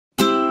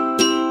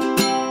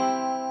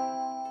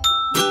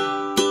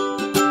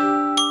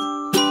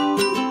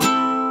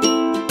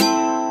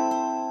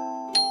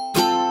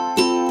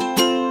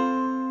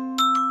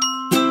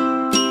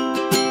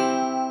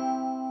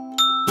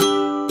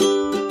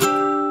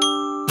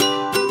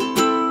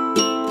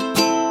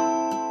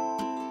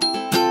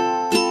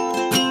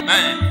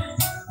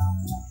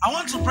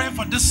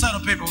this set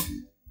of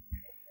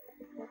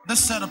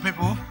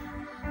people,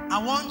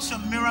 I want your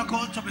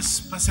miracle to be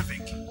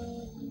specific.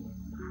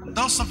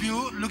 Those of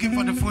you looking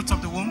for the fruit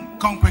of the womb,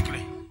 come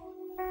quickly.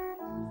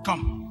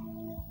 Come.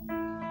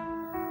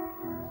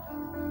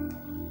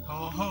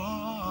 Oh,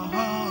 oh,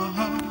 oh,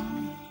 oh.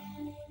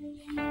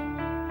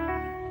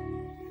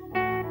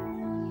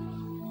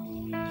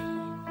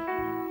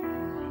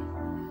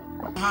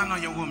 Hand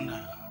on your womb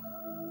now.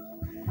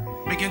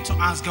 Begin to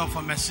ask God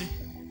for mercy.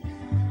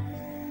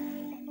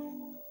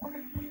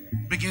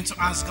 Begin to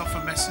ask God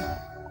for mercy.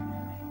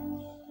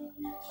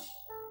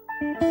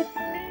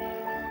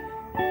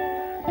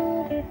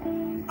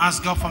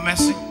 Ask God for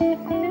mercy.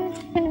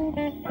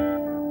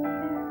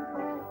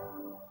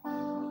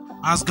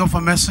 Ask God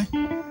for mercy.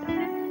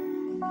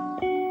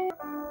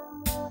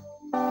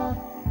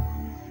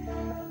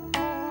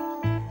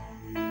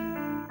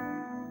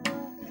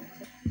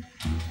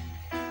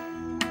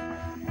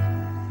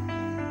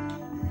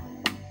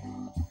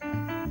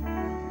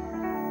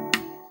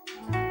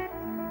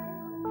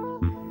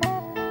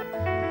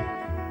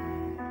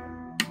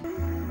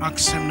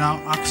 Ask him now,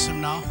 ask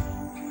him now.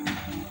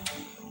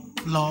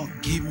 Lord,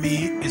 give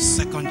me a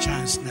second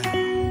chance now.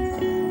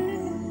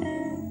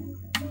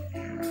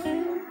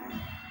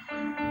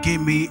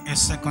 Give me a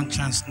second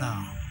chance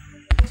now.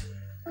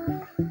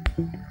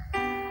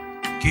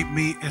 Give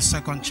me a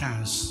second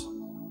chance.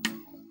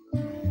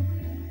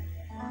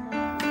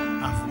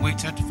 I've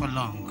waited for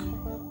long.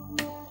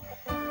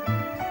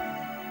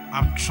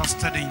 I've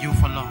trusted in you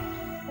for long.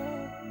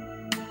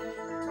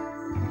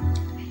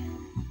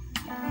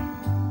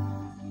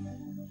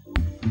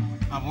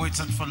 I've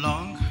waited for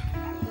long.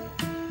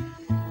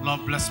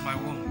 Lord, bless my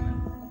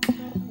womb.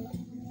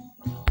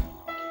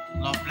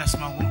 Lord, bless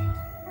my womb.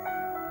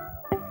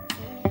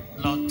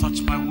 Lord,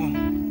 touch my womb.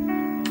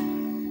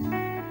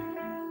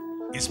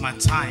 It's my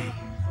time.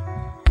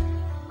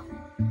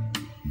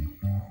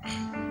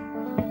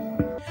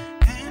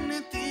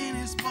 Anything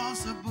is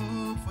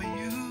possible for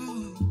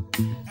you.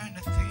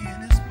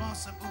 Anything is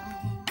possible.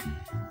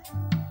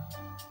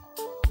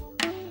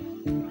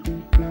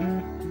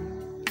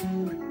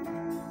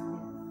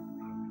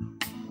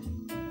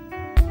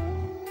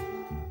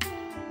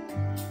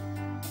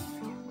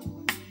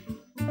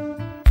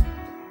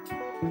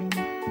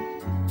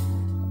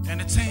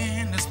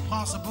 Anything is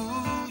possible.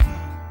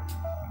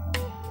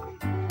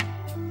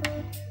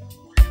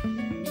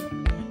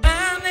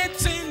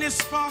 Anything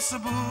is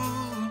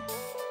possible.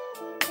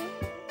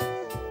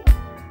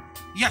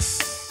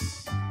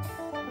 Yes.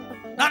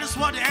 That is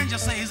what the angel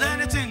says.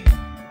 Anything.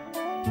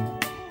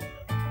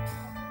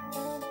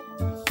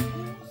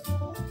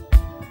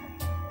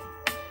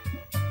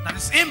 That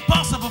is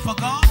impossible for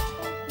God.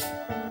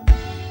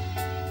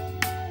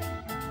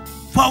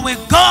 For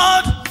with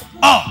God,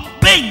 all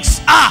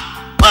things are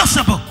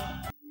possible.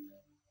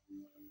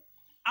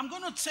 I'm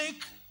going to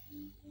take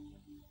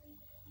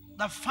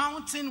the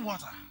fountain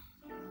water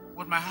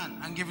with my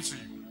hand and give it to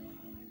you.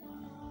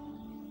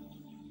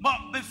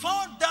 But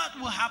before that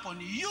will happen,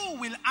 you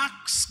will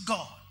ask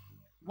God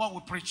what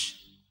we preach.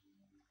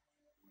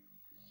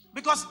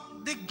 Because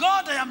the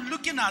God I am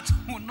looking at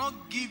will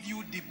not give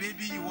you the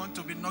baby you want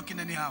to be knocking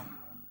anyhow.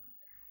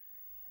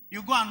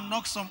 You go and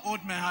knock some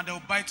old man and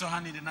they'll bite your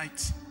hand in the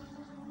night.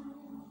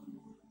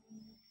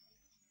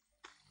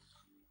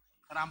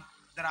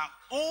 There are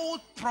old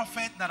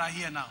prophets that are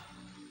here now.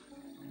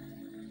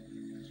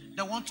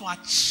 They want to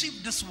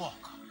achieve this work.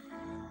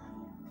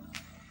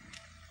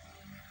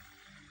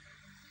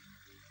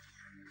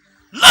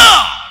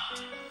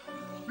 Lord,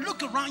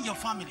 look around your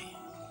family.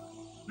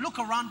 Look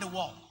around the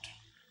world.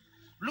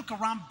 Look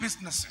around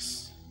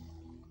businesses.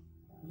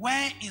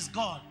 Where is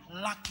God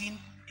lacking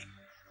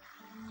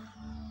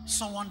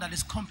someone that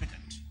is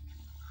competent?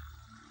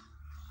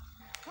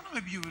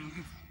 Maybe you will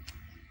give.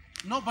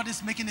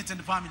 Nobody's making it in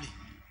the family.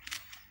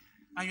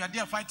 And you are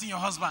there fighting your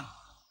husband.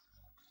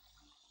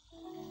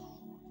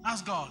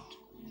 Ask God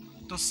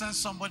to send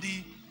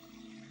somebody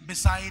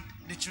beside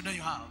the children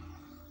you have.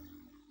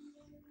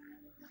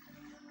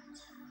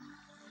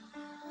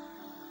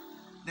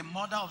 The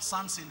mother of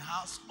Samson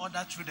has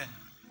other children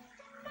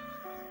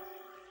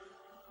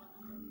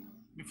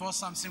before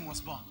Samson was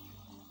born.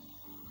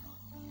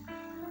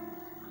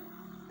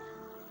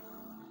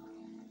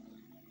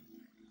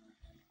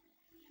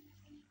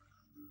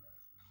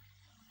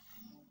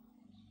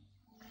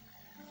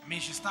 I mean,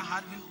 she started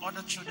having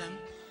other children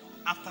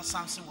after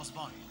Samson was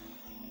born.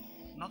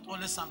 Not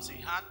only Samson,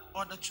 he had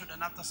other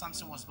children after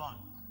Samson was born.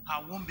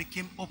 Her womb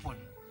became open.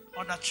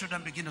 Other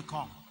children began to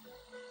come.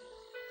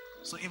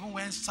 So even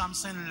when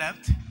Samson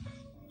left,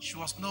 she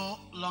was no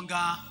longer,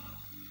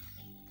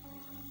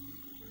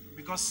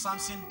 because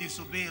Samson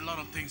disobeyed a lot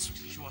of things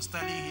she was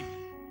telling him.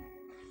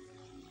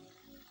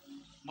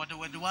 But they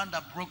were the one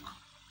that broke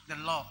the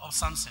law of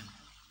Samson.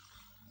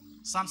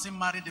 Samson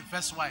married the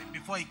first wife.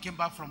 Before he came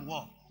back from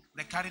war,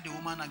 they carried the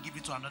woman and give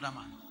it to another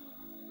man.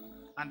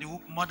 And the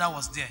mother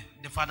was there,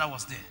 the father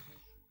was there.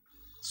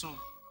 So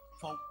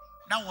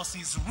that was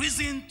his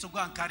reason to go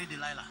and carry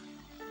Delilah.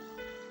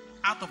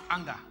 Out of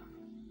anger.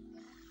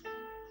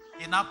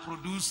 he now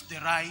produced the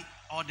right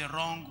or the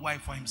wrong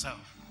wife for himself.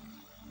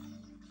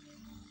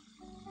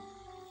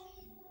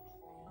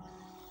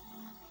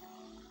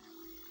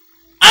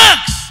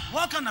 Ask,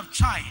 what kind of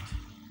child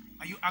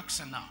are you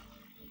asking now?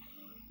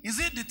 Is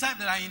it the type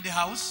that are in the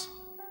house?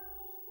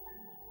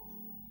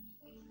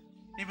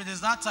 If it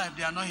is that type,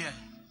 they are not here.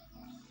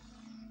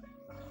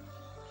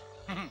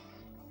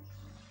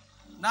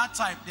 That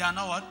type, they are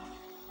not what?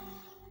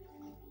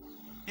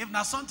 If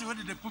not something, what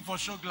did they put for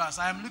show glass?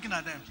 I am looking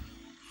at them.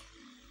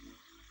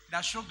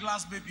 That show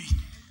glass baby.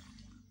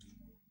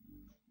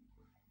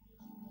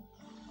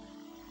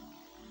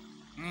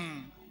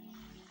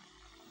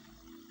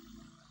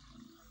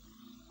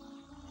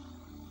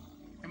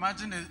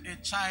 Imagine a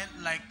child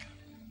like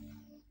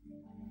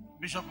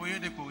Bishop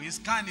Oyedepo. His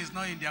kind is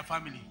not in their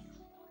family.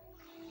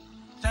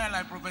 Child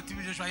like Prophet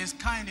Joshua, his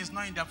kind is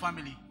not in their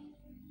family.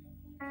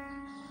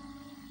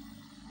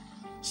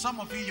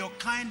 Some of you, your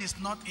kind is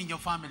not in your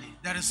family.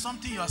 There is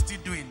something you are still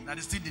doing that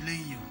is still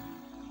delaying you.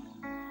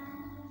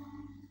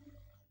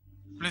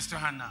 Place your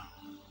hand now.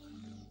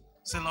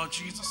 Say, Lord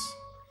Jesus,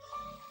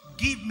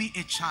 give me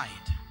a child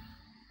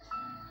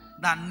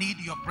that need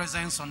your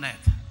presence on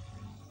earth.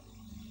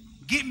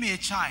 Give me a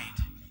child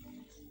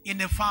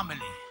in a family.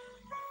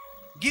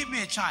 Give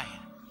me a child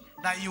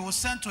that you will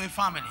send to a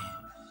family,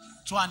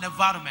 to an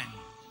environment,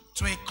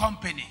 to a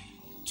company,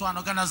 to an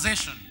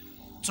organization,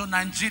 to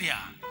Nigeria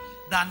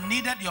that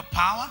needed your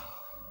power,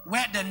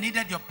 where they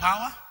needed your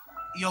power,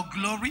 your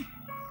glory,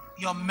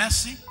 your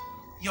mercy,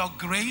 your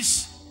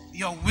grace,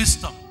 your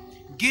wisdom.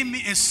 Give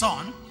me a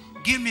son,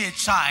 give me a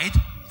child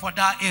for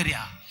that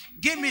area.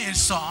 Give me a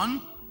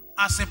son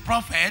as a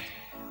prophet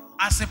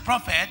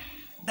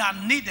that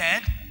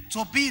needed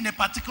to be in a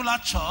particular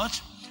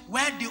church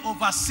where the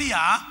overseer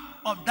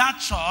of that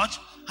church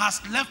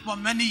has left for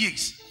many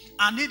years.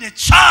 I need a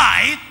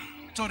child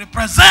to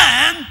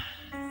represent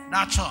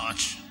that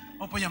church.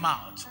 Open your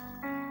mouth.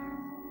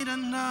 I need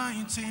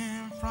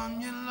anointing from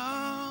your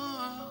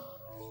Lord.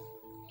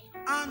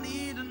 I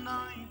need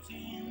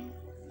anointing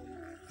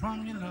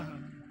from your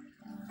Lord.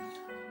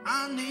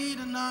 I need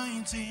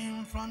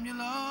anointing from your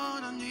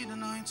Lord. I need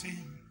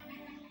anointing.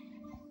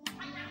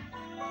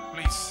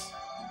 Please.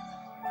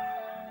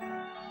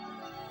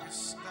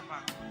 Step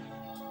back.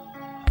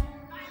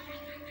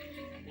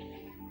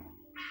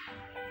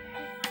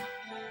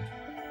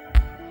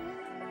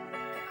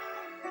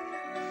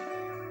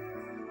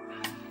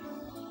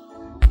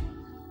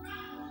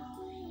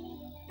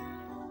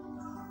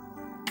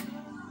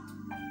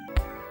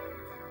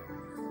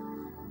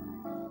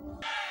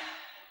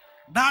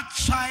 That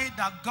child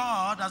that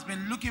God has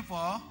been looking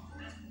for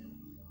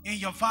in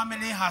your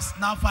family has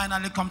now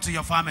finally come to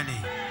your family.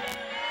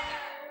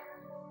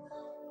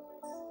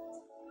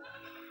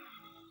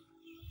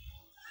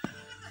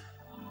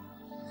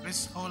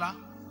 Please, hold up.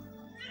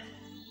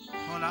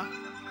 Hold up.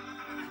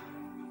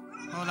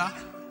 Hold up.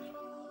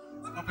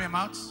 Open your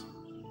mouth.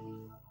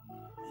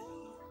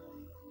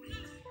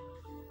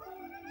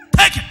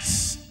 Take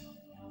it.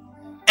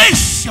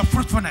 It's your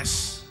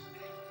fruitfulness.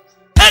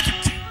 Take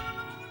it.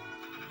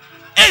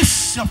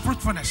 It's your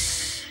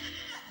fruitfulness.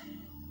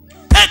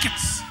 Take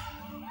it.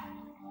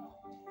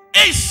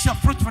 It's your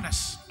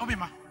fruitfulness.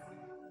 Obima.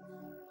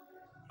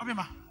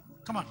 Obima.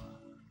 Come on.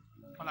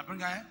 Hold up. Bring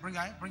guy. Bring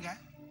guy. Bring guy.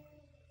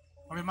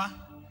 Obima.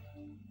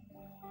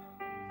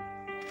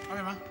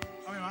 Obima.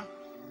 Obima.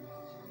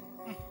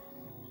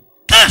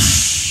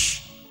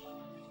 This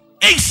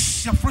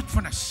is your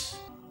fruitfulness.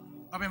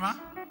 Obima.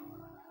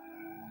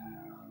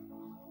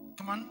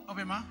 Come on,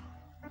 Obima.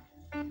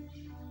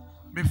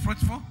 Be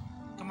fruitful.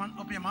 Come on,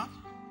 open your mouth.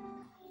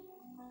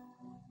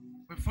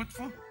 Be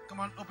fruitful. Come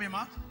on, open your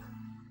mouth.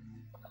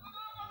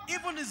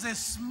 Even if it's a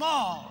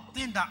small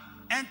thing that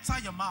enter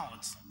your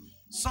mouth,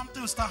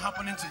 something will start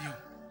happening to you.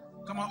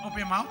 Come on, open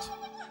your mouth.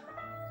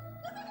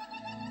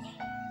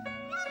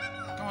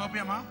 Come on, open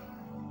your mouth.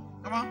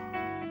 Come on.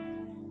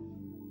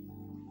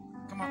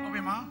 Come on, open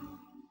your mouth.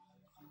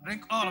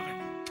 Drink all of it.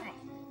 Come on.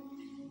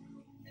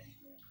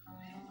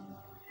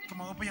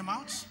 Come on, open your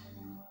mouth.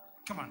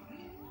 Come on.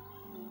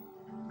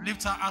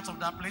 Lift her out of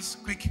that place,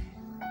 quick.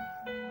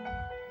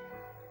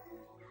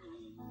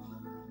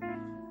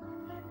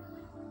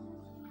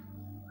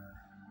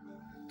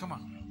 Come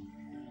on.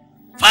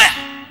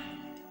 Fire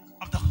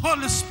of the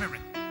Holy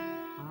Spirit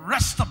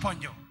rest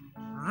upon you.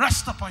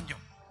 Rest upon you.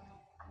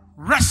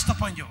 Rest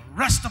upon you.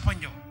 Rest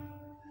upon you.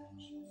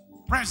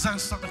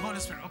 Presence of the Holy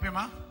Spirit. Open your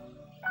mouth.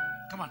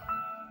 Come on.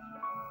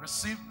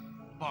 Receive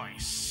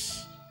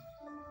voice.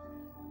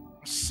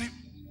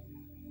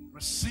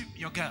 Receive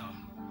your girl.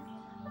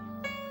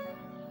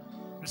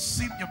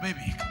 Receive your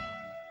baby.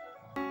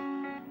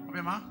 Open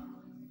your mouth.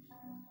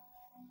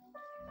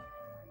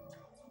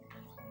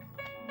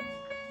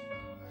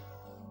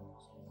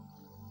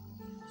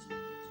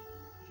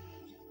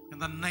 In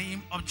the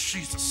name of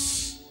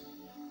Jesus,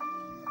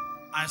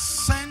 I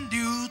send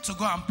you to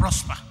go and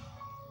prosper.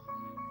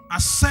 I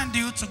send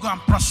you to go and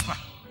prosper.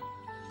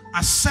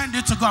 I send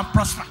you to go and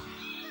prosper.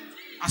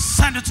 I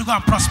send you to go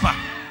and prosper.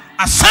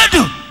 I send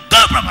you.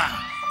 Go, brother.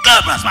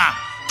 Go, prosper.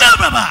 Go,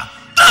 brother.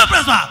 Go, Go,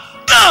 prosper.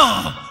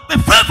 Go. Be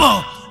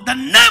fruitful. The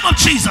name of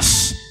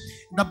Jesus.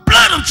 The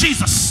blood of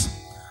Jesus.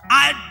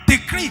 I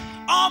decree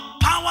all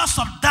powers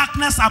of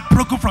darkness are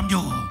broken from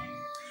you.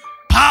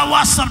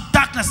 Powers of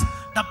darkness.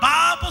 The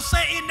Bible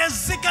says in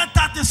Ezekiel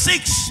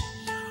 36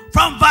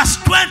 from verse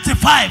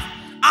 25,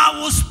 I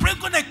will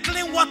sprinkle the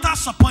clean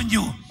waters upon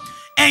you,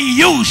 and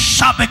you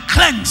shall be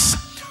cleansed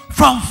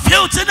from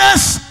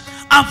filthiness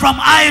and from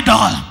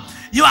idol.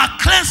 You are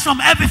cleansed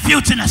from every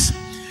filthiness.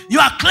 You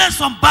are cleansed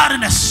from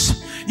barrenness.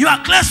 You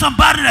are cleansed from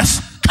barrenness.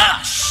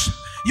 Curse.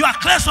 You are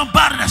cleansed from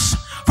barrenness.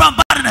 From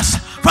barrenness.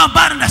 From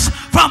barrenness.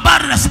 From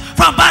barrenness.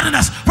 From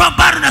barrenness. From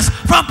barrenness.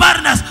 From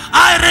barrenness.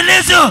 I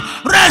release you.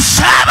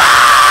 Receive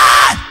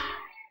it.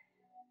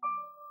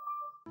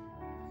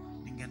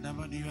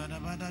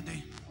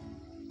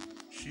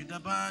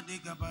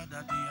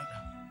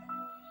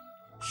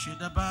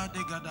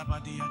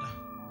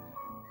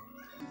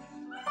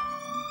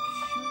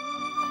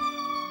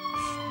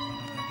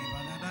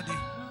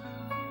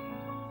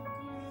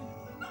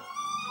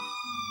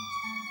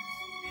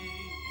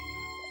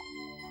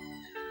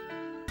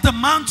 The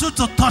mantle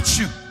to touch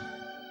you.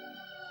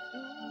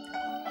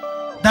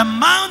 The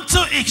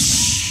mantle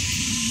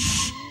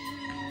is,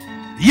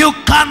 you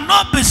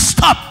cannot be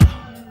stopped.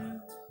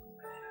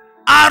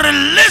 I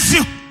release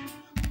you.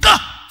 Go,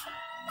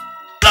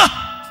 go,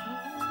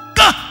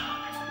 go,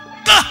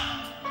 go,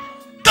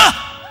 go,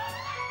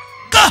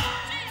 go, go,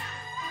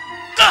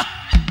 go,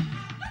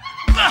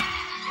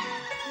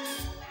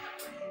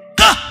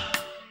 go, go,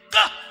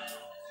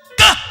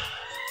 go,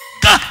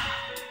 go,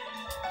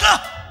 go,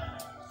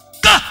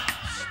 go.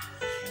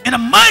 In the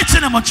mighty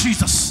name of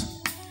Jesus,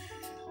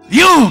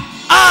 you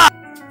are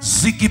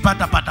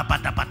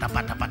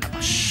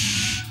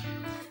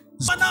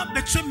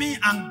between me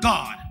and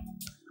God.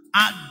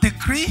 I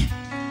decree,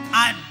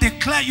 I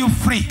declare you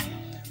free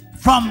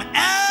from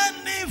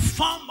any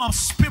form of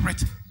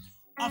spirit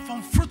of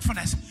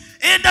unfruitfulness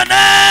in the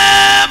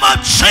name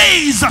of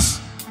Jesus.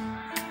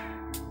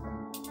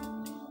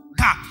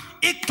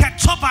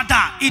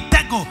 Iketobada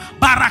idego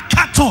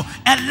barakato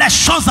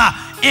eleshoza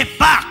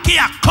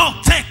ibakia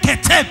kote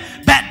kete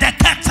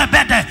bedekete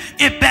bede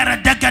ibere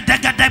dege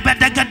dege dege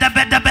dege dege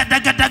dege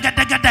dege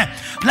dege dege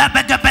la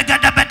bege bege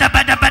dege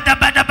dege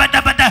dege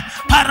dege dege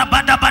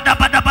parabada bada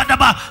bada bada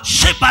ba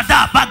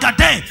shibada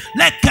bagade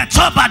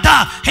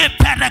leketobada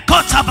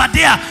iperekota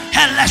badia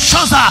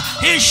eleshoza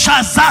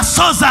ishaza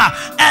soza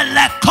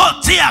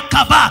elekotia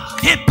kaba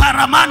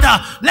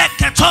iparamanda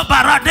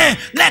leketobarade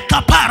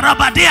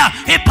lekaparabadia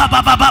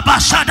ipababa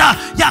shada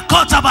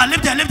yakota ba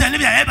live there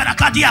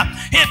eberakadia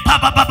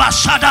ipababa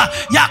shada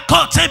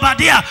yakote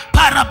badia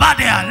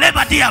parabadia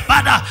lebadia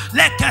bada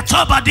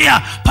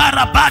leketobadia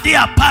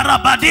parabadia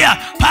parabadia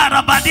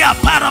parabadia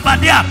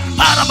parabadia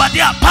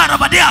parabadia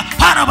parabadia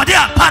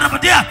parabadia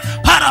parabadia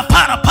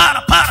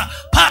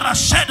para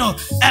shadow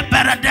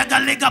eberadega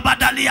liga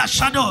badalia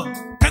shadow.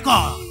 Take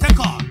all, drink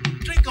all,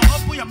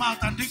 open your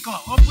mouth and drink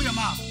all, open your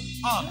mouth,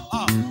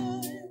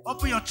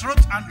 open your throat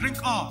and drink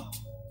all.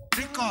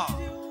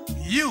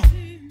 You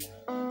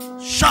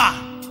shall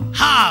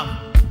have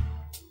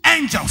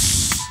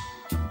angels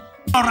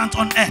around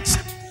on earth.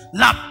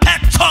 La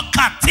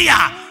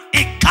petokatia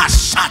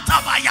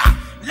ikashatabaya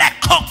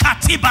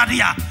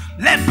lekokatibaria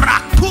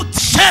lebrakut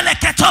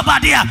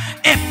sheleketobadia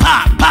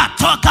epa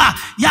patoka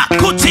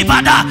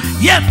yakutibada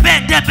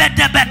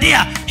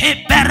yebedebedebedia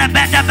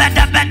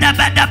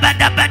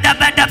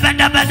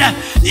iberebedebedebedebedebedebedebedebedebede.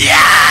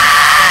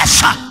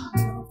 Yes!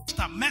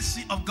 The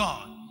mercy of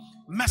God.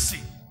 Mercy.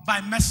 By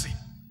mercy,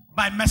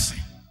 by mercy,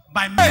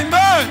 by mercy.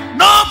 Amen.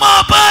 No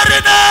more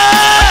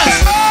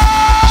barrenness.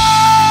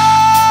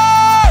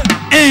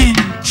 In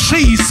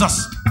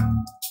Jesus'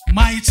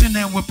 mighty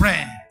name we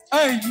pray.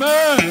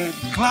 Amen.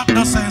 Clap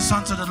those hands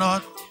unto the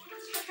Lord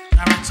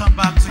and return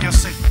back to your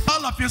seat.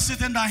 All of you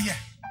sitting down here,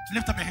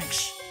 lift up your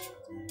hands.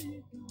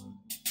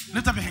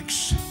 Lift up your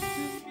hands.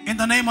 In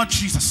the name of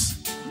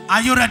Jesus.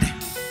 Are you ready?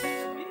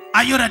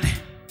 Are you ready?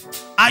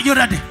 Are you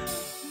ready?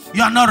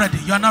 You are not ready.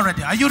 You are not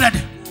ready. Are you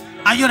ready?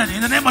 Are you ready?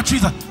 In the name of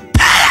Jesus.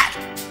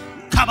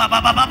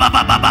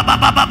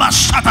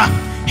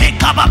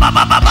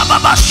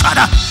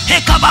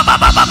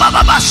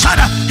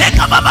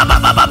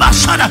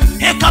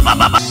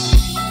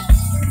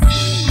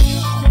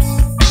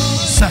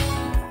 Sir,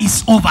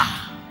 it's over.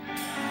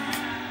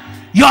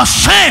 Your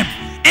shame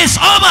is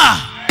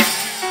over.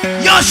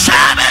 Your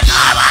shame is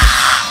over.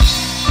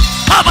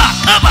 Cover.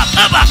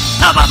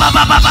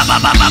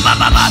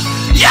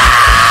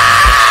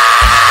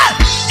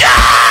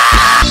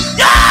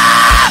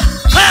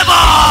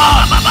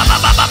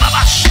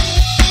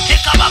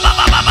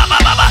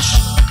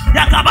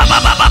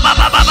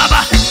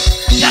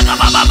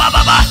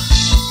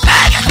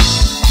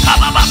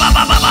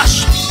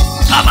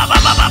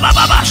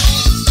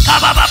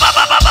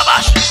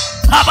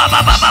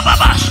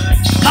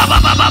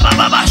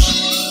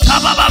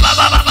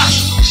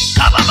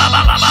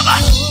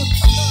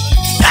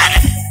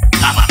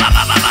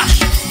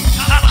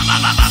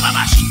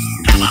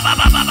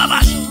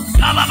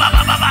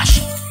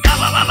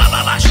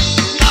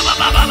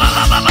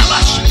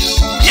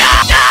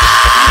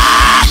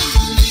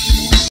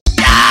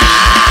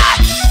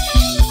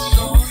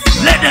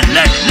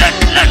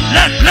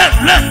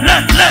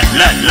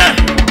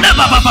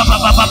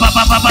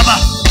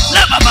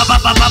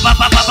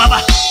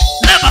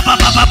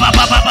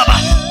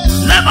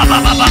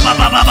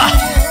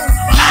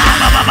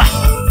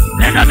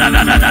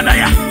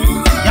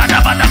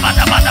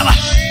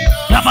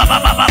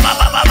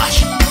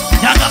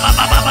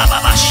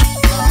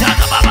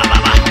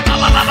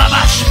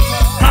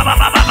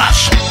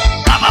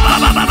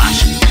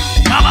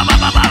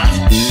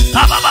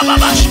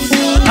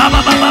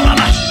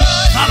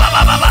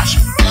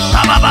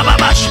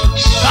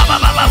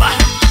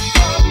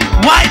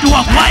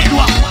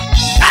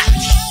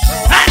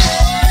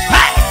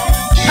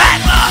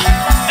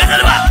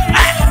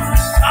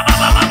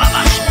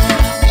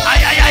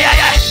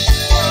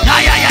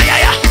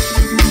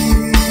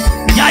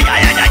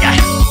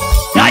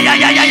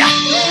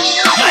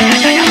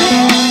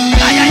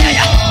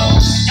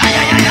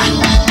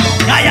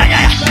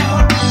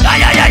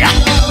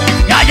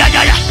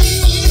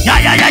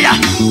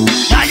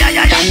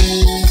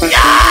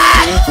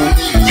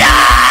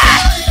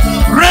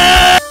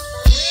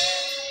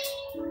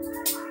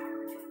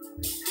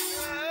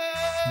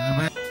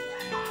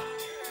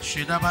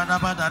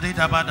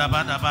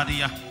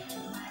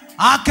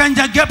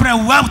 Archangel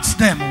Gabriel wet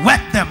them.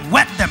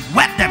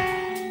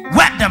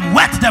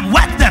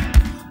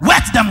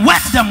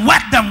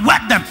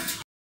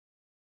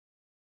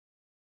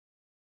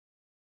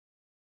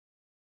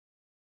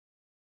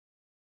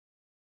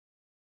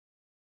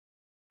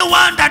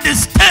 Anyone that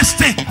is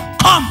thirsty,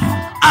 come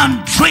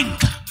and drink.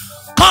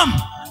 Come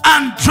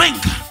and drink.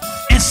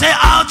 It say,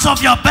 out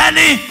of your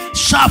belly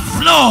shall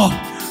flow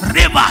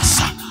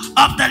rivers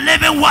of the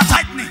living water.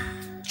 Lightning,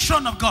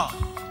 throne of God.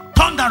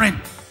 Thundering,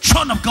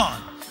 throne of God.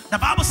 The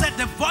Bible said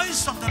the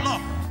voice of the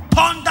Lord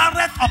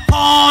pondereth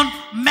upon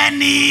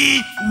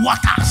many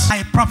waters.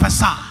 I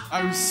prophesy.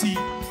 I receive.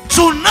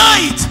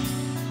 Tonight,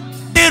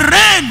 the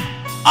rain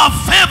of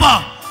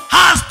favor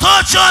has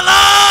touched your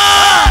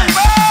life.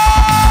 Amen.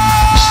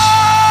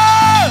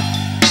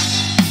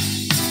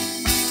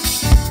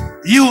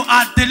 You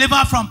are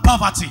delivered from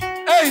poverty.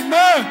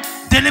 Amen.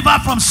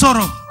 Delivered from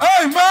sorrow.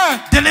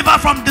 Amen. Delivered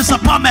from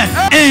disappointment.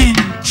 In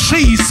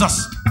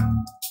Jesus'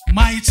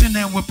 mighty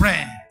name we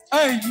pray.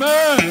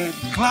 Amen.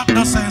 Clap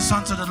those hands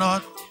unto the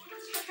Lord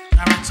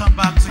and return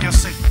back to your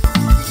seat.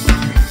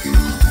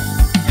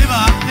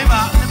 Liver.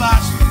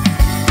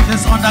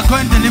 There's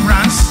undergoing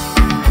deliverance.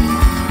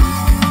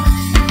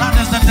 That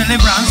is the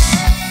deliverance.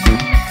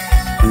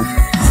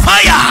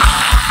 Fire!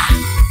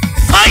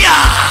 Fire!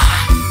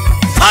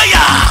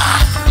 Fire!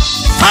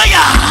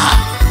 Fire!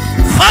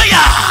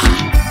 Fire!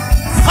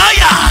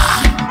 Fire! Fire!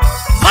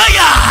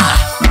 Fire!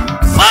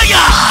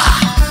 Fire!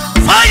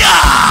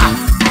 Fire!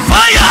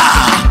 Fire!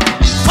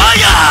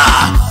 Fire!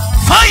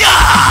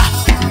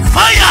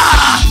 Fire!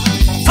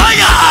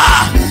 Fire!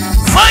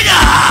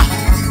 Fire!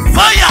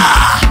 Fire!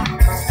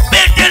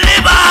 Be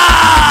delivered!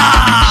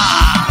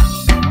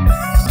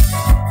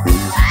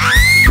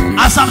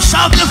 As I'm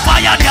shouting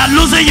fire, they are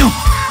losing you.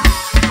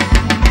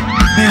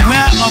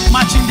 Beware of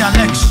matching their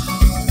legs,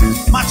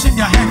 matching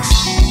their hands.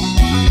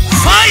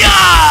 Fire!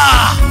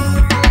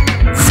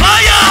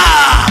 Fire!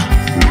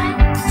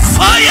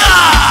 Fire!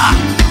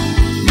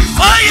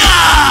 Fire!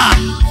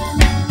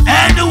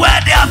 Anywhere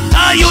they have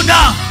tied you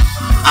down,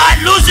 I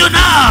lose you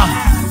now.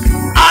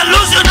 I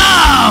lose you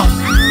now.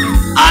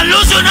 I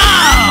lose you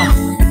now.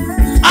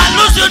 I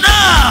lose you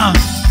now.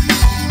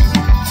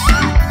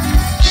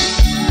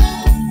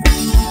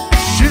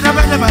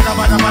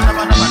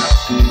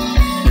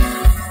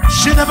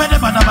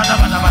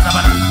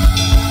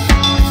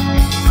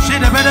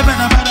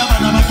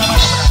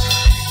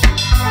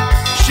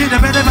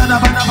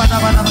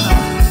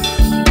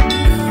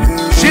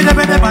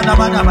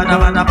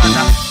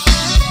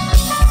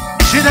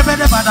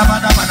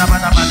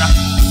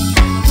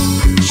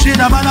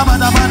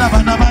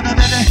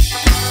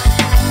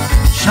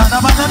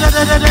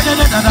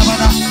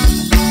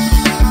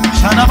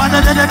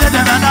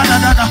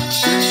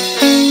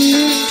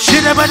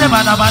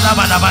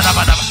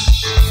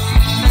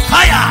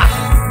 Fire!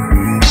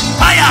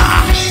 Fire!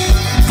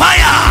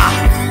 Fire!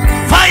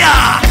 Fire!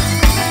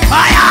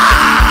 Fire!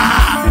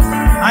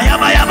 Aya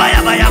baya baya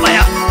baya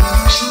baya.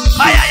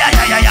 Fire ya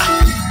ya ya ya.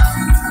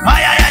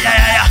 Fire ya ya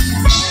ya ya.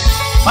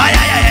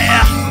 Fire ya ya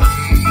ya.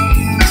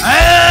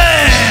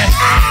 Hey!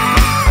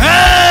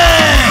 Hey!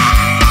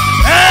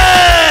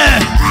 Hey!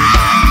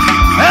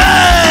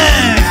 Hey!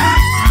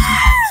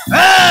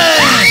 Hey!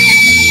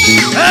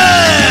 Hey!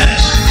 Hey!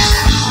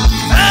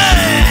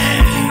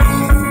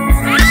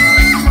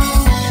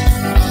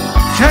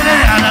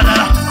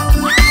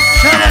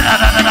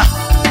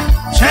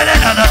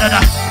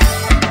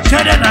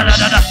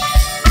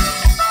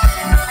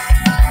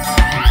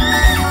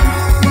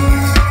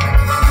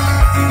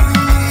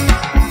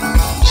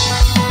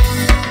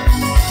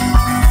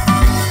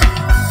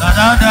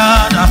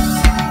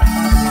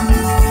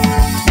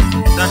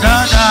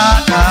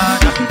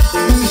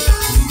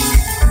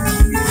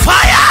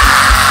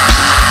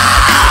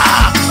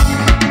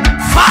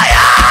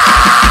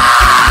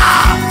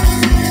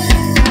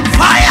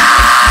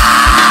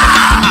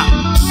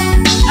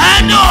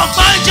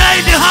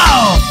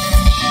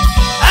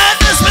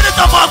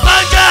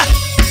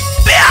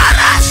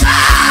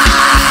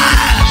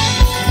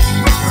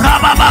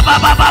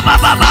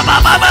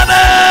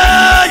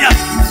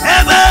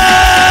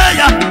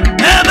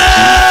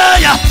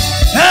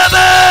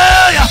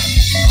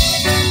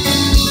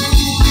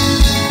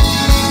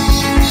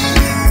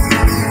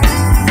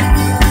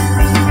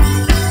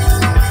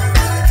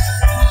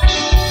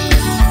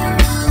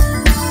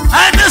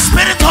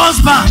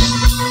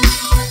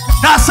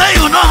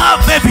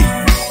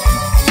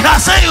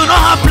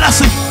 not have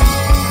blessing.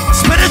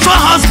 Spiritual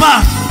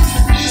husband.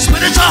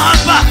 Spiritual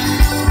husband.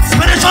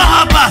 Spiritual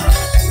husband.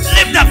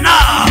 Leave them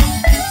now.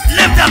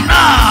 Leave them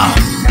now.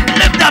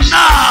 Leave them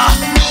now.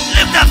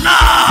 Leave them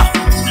now.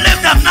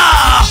 Leave them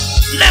now.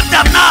 Leave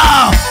them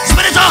now.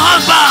 Spiritual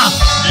husband.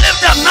 Leave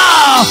them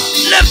now.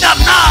 Leave them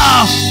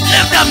now.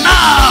 Leave them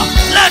now.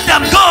 Let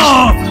them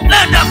go.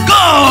 Let them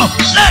go.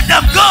 Let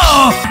them go.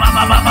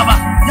 Baba baba.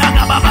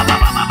 Yaga baba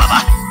baba baba.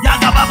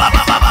 Yaga baba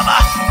baba baba.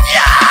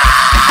 Yeah.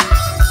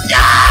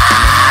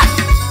 Yeah.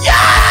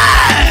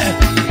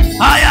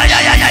 Yeah. Ay ay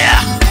ay ay ay.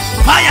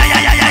 Ay ay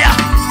ay ay ay.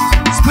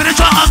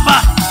 Spiritual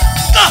husband.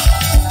 Go.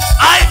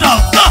 I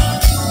don't go.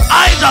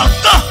 I don't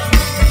go.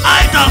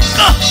 I don't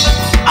go.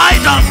 I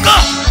don't go.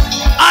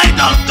 I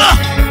don't go.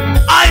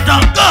 I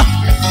don't go.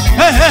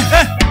 Hey, hey,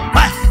 hey.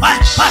 Bye, bye,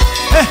 bye.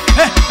 Hey,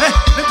 hey, hey.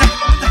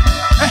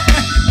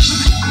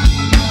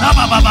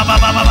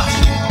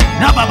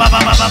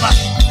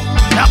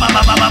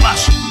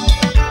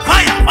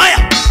 Fire, fire,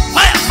 fire,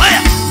 fire,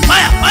 fire,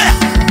 fire,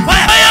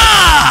 fire, fire,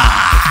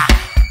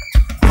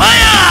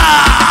 fire.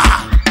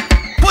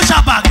 Push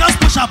her back, just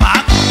push her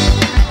back.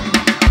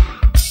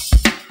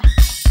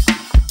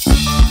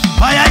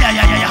 Fire, yeah,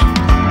 yeah, yeah, yeah.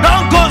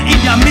 Don't go in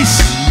their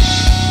midst.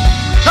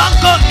 Don't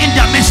go in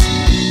their midst.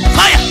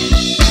 Fire,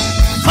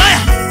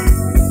 fire,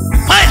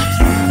 fire,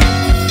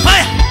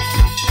 fire,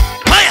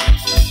 fire.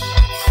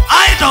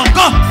 I don't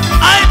go.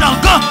 I don't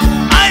go.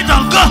 I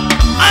don't go.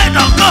 I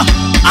don't go.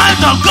 I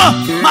don't go.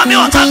 Mami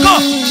want to go.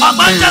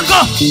 Amanja go.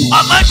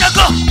 Amanja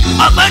go.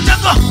 Amanja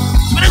go.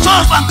 Spiritual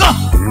husband go.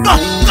 Go.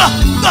 Go.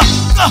 Go.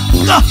 Go.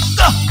 Go.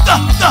 Go.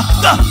 Go.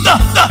 Go. Go.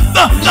 Go. Go.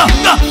 Go. Go.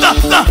 Go.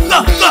 Go. Go.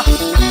 Go.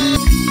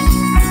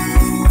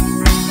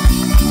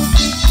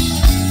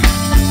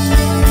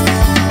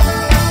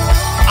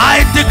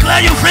 I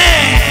declare you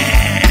free.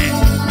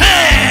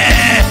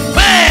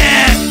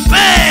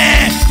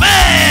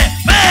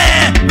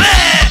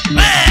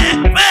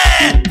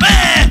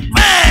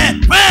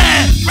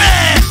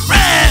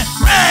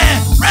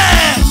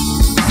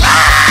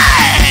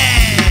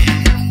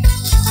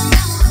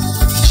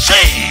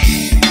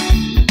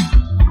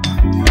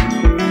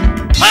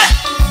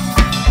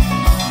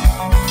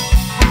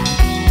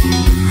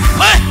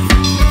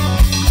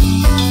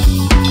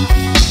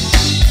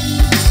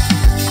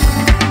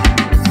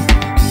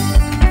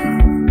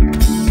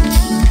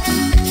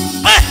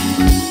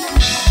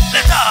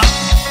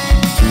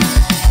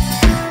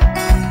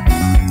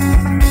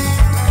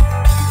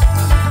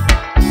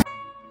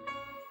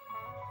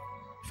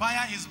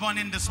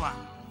 In this one,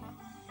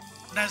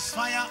 there's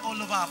fire all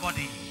over our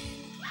body.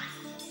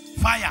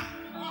 Fire.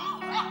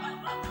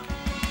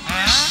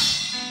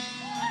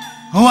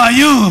 Who are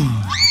you?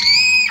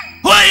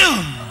 Who are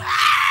you?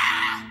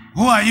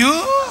 Who are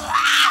you?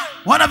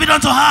 What have you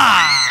done to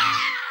her?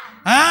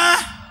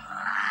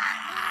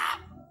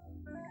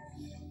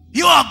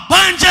 You are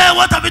Ogbanje.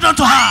 What have you done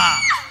to her?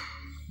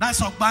 That's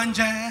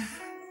Ogbanje.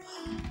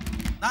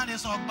 That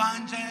is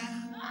Ogbanje.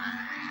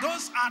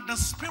 Those are the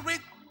spirit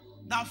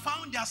that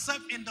found yourself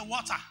in the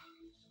water,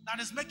 that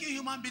is making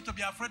human being to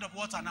be afraid of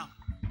water now.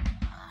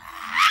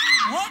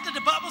 What did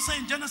the Bible say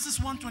in Genesis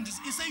 1:20?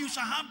 It said you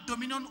shall have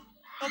dominion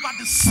over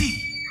the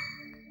sea,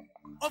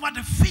 over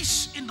the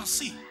fish in the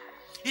sea.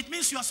 It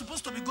means you are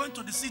supposed to be going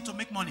to the sea to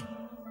make money,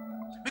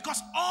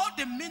 because all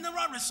the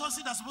mineral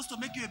resources that are supposed to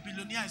make you a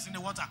billionaire is in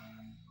the water.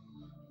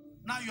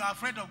 Now you are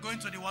afraid of going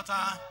to the water.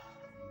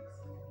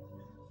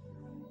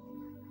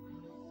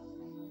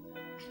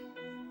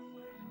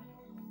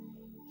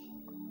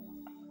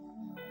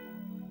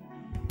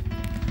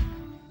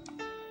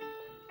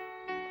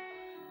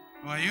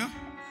 Who are you?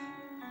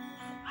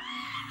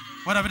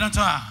 What have you done to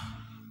her?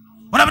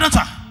 What have you done to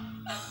her?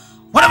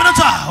 What have you done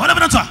to her? What have you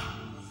done to her?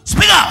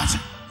 Speak out!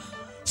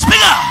 Speak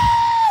out!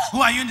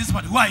 Who are you in this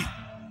body? Who are you?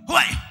 Who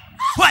are you?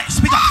 Who are you?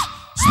 Speak out!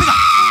 Speak out!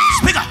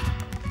 Speak out!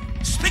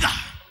 Speak out!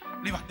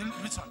 Leave her.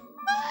 Leave this one.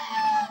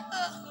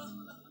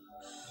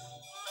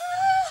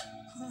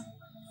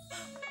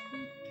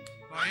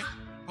 Who are you?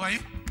 Who are you?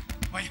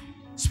 Who are you?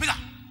 Speak out!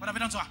 What have you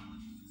done to her?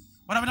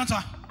 What have you done to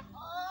her?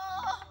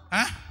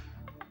 Huh?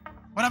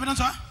 What have you done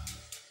to her?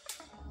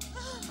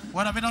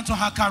 What have you done to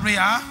her career?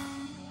 I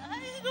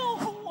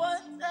don't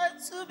want her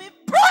to be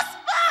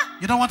prosper.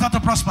 You don't want her to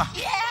prosper?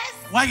 Yes.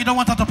 Why you don't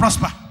want her to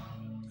prosper?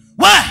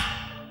 Why?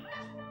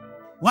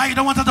 Why you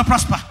don't want her to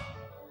prosper?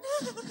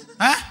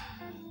 Huh?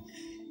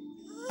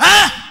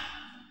 Huh?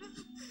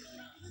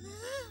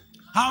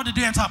 How did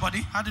you enter her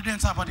body? How did you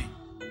enter her body?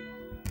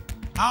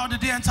 How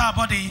did you enter her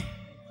body?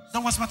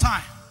 Don't waste my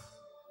time.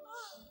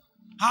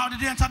 How did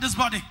you enter this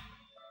body?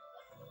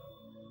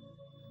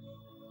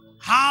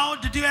 How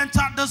did you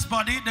enter this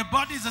body? The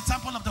body is a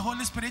temple of the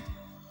Holy Spirit.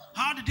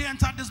 How did you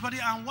enter this body,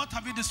 and what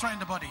have you destroyed in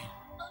the body?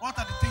 What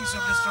are the things you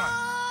have destroyed?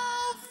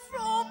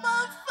 From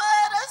my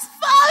father's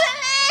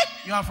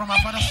family. You are from my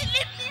father's.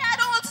 Leave me. I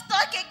don't want to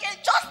talk again.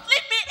 Just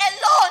leave me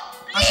alone.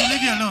 Please. I should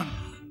leave you alone.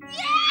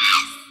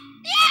 Yes.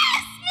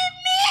 Yes. Leave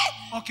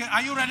me. Okay,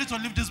 are you ready to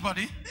leave this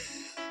body?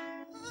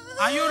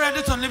 Are you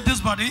ready to leave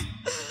this body?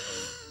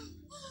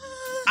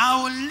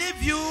 I will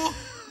leave you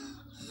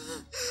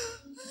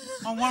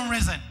On one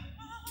reason.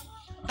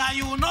 That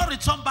you will not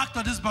return back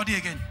to this body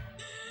again.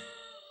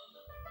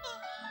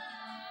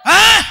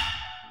 Eh?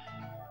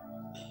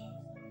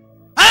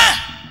 Eh?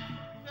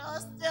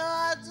 Just tell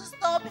her to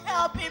stop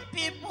helping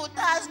people.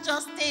 That's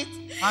just it.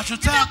 I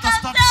should tell her to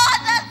stop. Tell her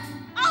that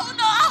I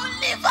will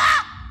leave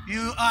her.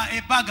 You are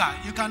a beggar.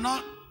 You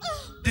cannot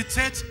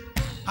dictate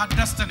her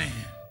destiny.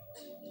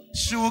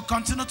 She will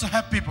continue to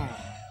help people.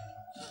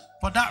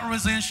 For that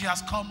reason, she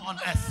has come on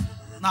earth.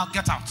 Now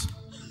get out.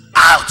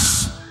 Out!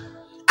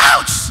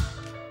 Out!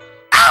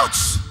 Out!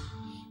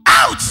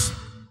 Out!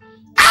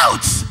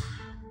 Out!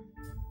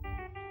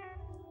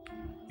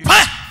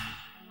 Hey!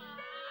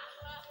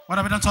 What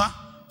have you done to her?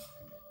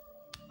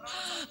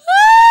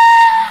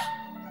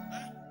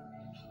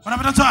 What have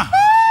you done to her?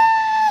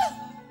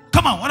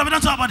 Come on, what have you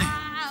done to her body?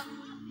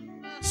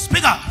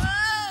 Speak up.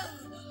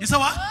 You say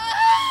what?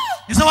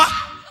 You say what?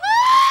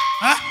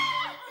 Huh?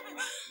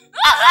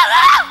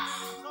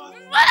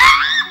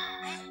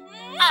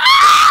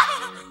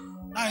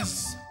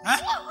 Nice. Huh?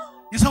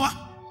 You say what?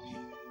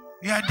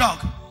 You're a dog.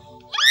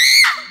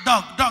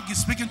 Dog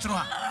is speaking through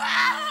her.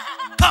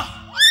 Come.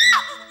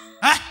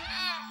 Huh?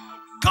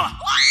 Come on.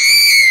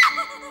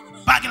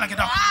 Barking like a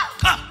dog.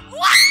 Come.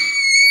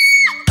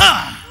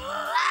 Come.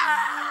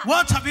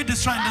 What have you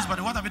destroyed in this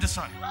body? What have you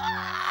destroyed?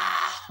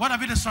 What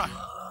have you destroyed?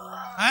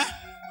 Huh?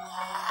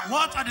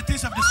 What are the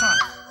things you have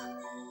destroyed?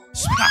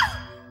 Speak up.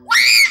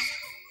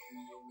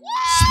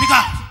 Speak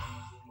up.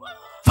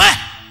 Fire.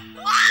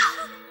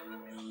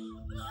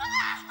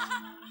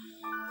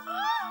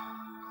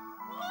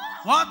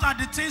 What are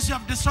the things you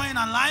have destroyed in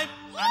her life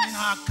and in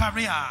her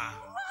career?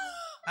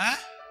 Huh?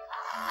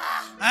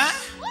 Huh?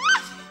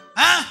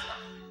 Huh?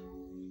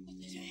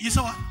 You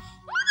saw what?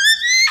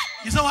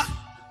 You saw what?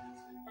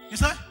 You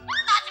saw what?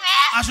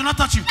 I should not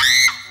touch you.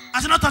 I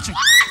should not touch you.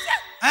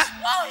 Eh?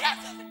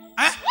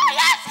 Eh?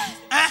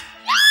 Eh?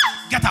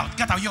 Get out.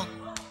 Get out. Yo.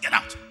 Get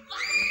out.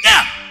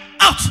 Yeah.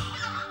 Out.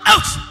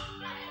 Out.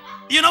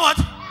 You know what?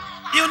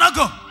 You will not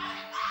go.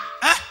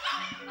 Eh?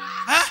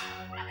 Eh?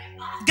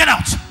 Get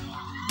out.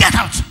 Get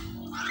out.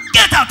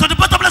 Get out to the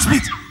bottomless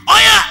pit. Oh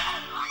yeah.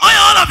 Oh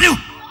yeah, all of you.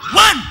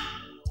 1,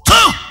 2,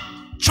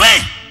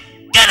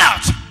 3. Get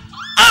out.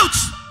 Out.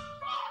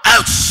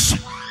 Out.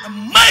 In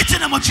the mighty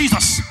name of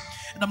Jesus.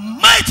 In the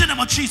mighty name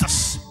of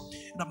Jesus.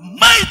 In the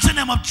mighty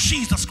name of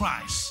Jesus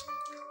Christ.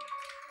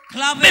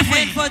 Clap your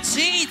hand for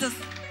Jesus.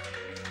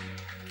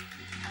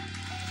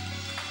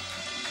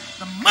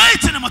 The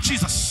mighty name of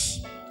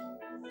Jesus.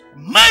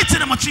 Mighty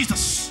name of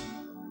Jesus.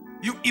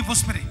 You evil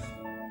spirit.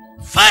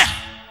 Fire.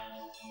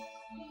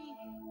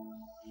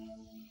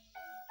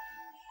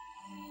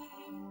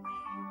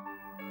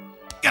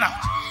 Get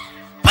out.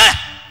 Fire.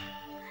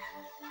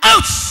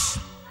 Out.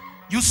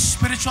 You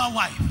spiritual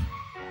wife.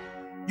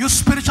 You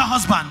spiritual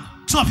husband.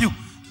 2 of you.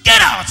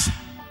 Get out.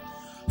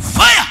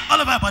 Fire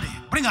all over her body.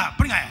 Bring her.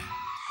 Bring her.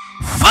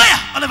 Fire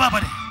all over her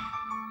body.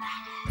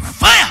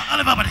 Fire all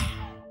over her body.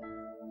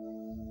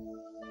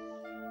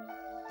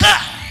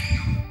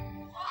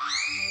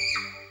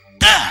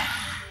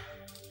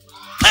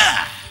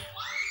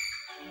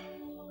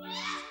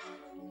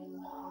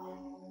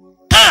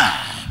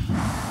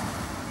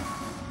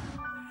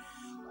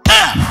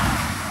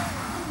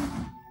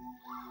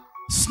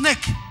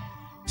 Snake,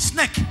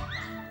 snake,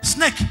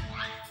 snake,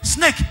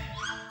 snake,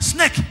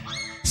 snake,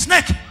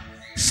 snake,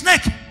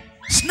 snake,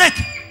 snake,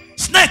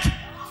 snake,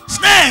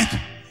 snake,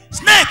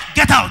 snake.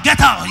 Get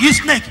out, you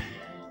snake.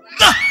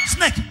 Go,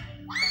 snake.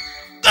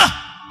 Go.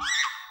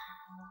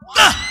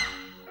 Go.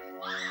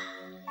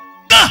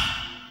 Go.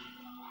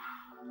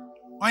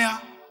 Oh yeah,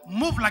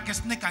 move like a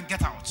snake and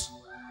get out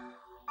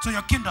to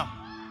your kingdom.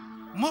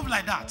 Move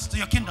like that to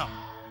your kingdom.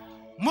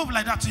 Move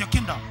like that to your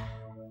kingdom.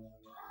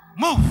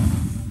 Move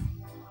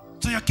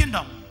to your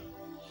kingdom.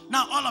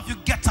 Now all of you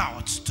get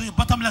out to your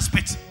bottomless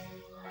pit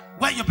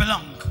where you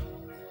belong.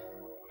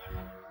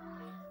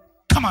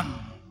 Come on.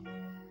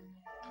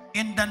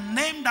 In the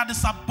name that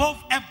is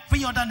above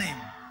every other name,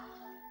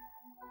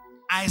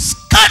 I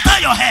scatter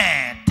your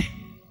head.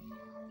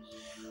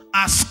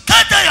 I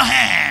scatter your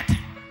head.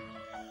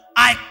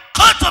 I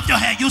cut off your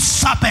head, you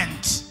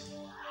serpent.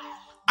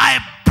 I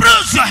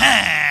bruise your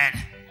head.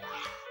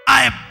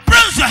 I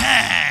bruise your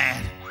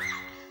head.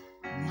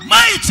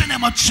 Mighty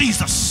name of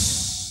Jesus.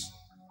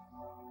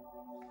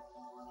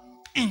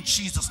 In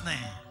Jesus' name.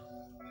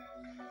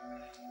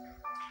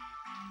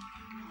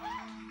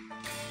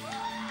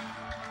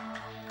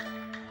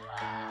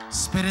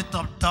 Spirit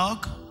of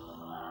dog,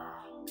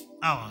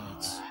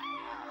 out.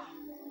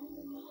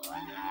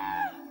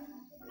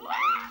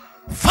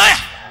 Fire.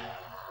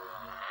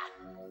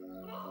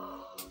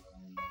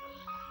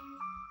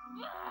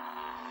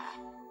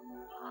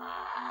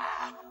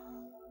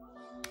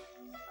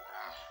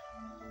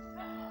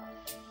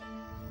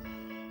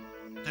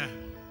 There.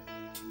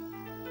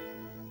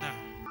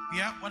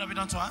 Yeah, what have you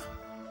done to her?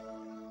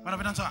 What have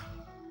you done to her?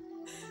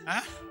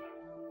 Huh?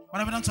 What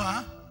have you done to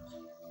her?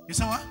 You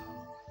say what?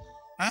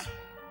 Huh?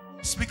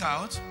 Speak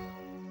out.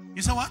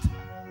 You say what?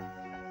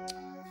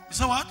 You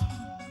say what?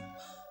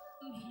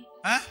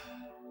 Huh?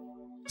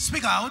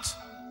 Speak out.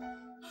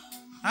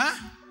 Huh?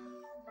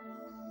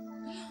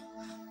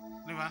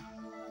 Liver.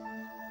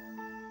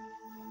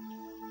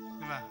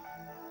 Liver.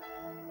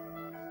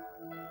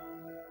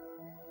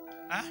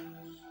 Huh?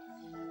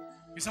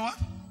 You say what?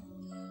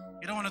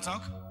 You don't want to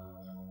talk?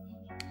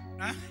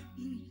 Huh?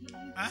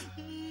 Huh?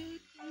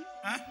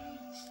 Huh?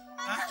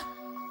 Huh?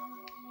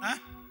 Huh?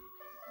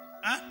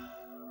 Huh?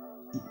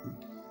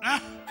 Huh?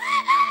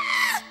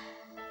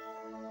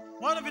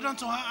 What have you done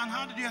to her and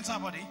how did you enter her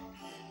body?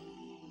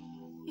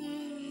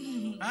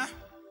 Huh?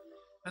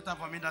 Let her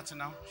vomit that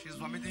now. She's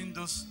vomiting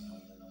those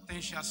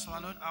things she has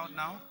swallowed out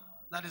now.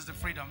 That is the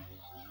freedom.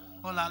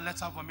 Hold her, let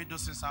her vomit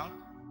those things out.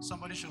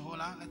 Somebody should hold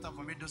her, let her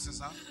vomit those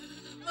things out.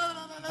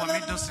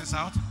 Vomit those things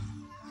out.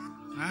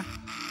 Huh?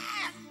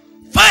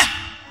 Fire!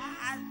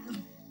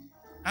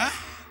 Huh?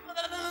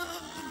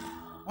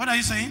 What are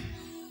you saying?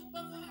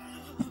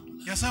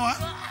 You say what?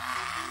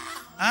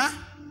 Huh?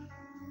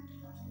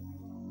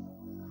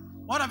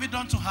 What have you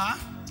done to her?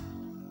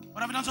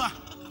 What have you done to her?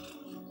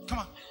 Come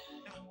on.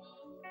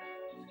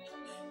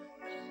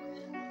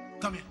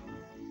 Come here.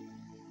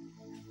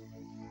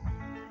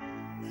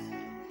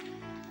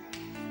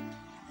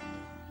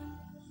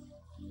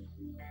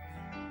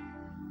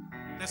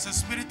 There's a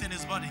spirit in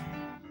his body.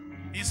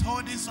 He's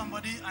holding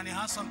somebody and he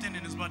has something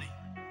in his body.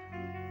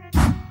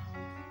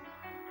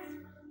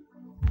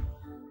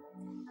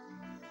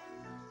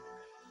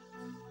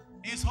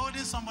 He's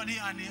holding somebody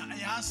and he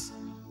has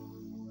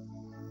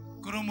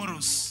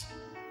Kurumurus.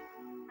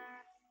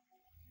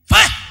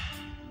 Fire!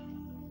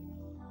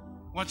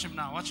 Watch him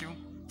now, watch him.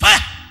 Fire!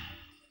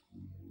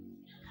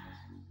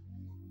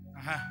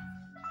 Fire!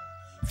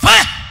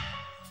 Fire!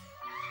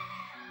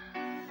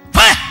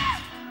 Fire!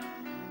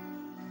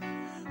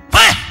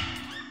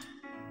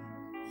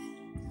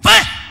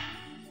 Fire!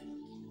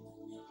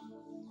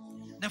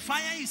 The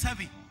fire is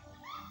heavy.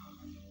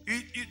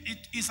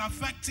 It is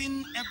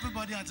affecting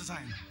everybody at a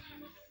time.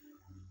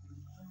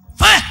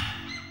 Fire!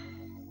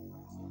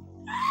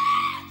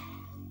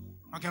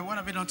 Okay, what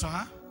have you done to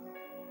her?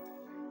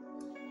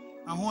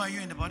 And who are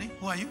you in the body?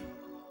 Who are you?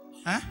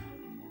 Huh?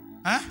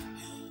 Huh?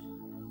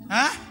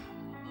 Huh?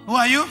 Who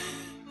are you?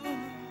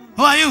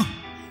 Who are you?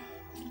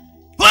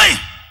 Who are you?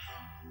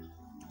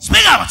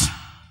 Speak out!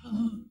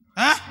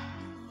 Huh?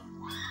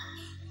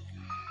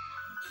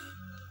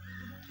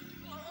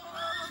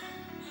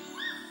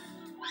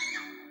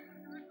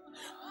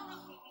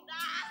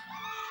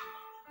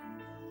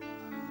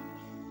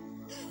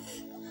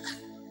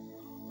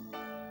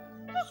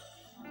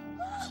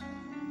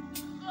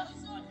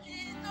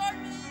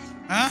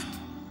 Huh?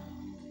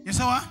 You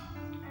say what?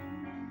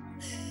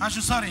 I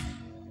should sorry.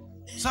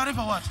 Sorry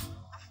for what?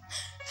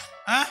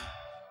 Huh?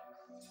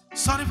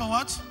 Sorry for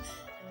what?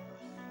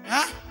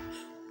 Huh?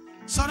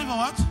 Sorry for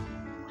what?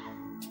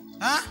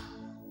 Huh?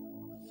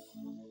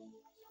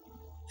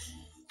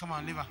 Come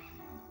on, leave her.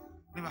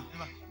 Leave her,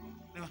 leave her,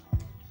 leave her.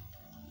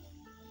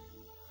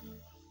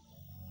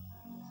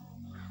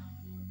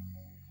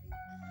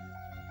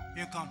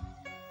 You come.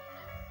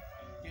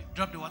 You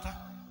drop the water.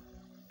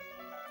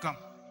 Come.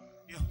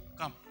 You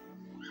come.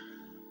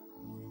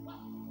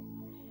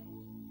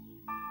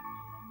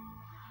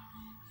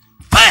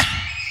 Fire!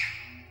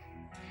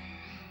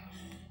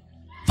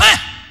 Fire!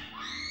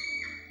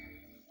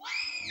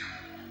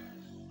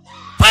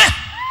 Fire!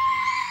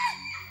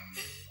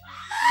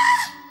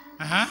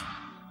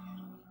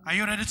 Are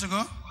you ready to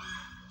go?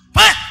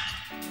 Fire!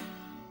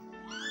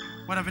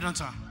 What have you done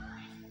to her?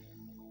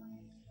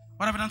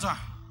 What have you done to her?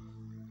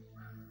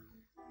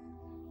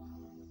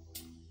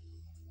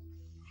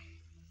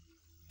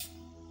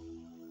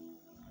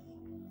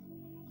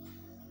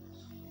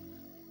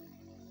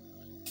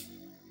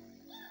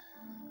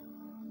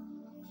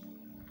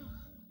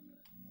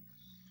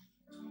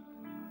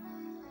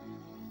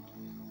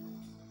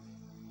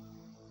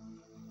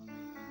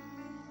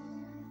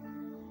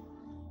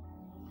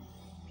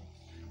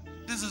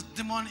 This is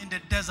demon in the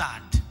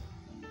desert.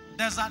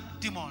 Desert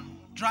demon.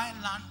 Dry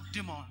land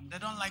demon. They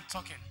don't like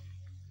talking.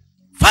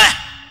 Fire!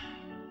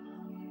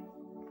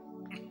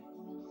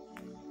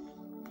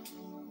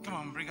 Come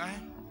on, bring her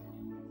here.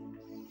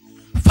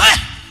 Fire!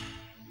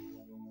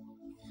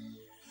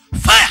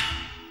 Fire!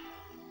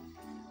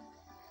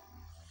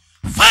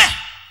 Fire!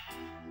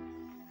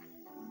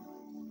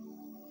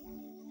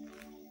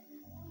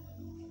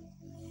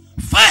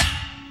 Fire!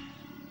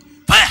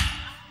 Fire!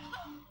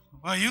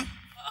 Who are you?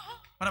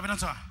 What have you done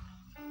to her?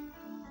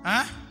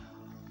 Huh?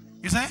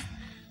 You say?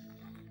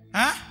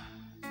 Huh?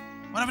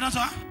 What have you done to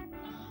her?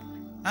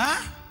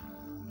 Huh?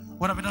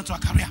 What have you done to her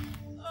career?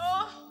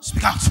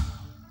 Speak out.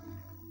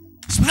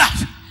 Speak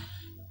out.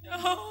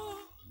 No.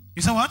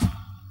 You say what?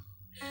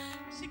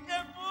 She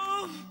can't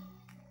move.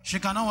 She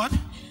cannot what?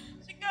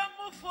 She can't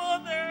move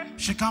further.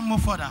 She can't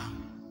move further.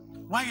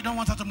 Why you don't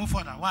want her to move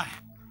further? Why?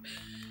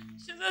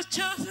 She's a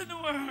chosen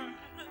one.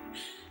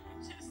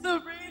 She's so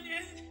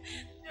brilliant.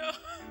 No.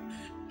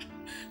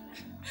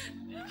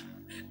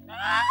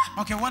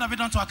 Okay, what have you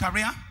done to her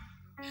career?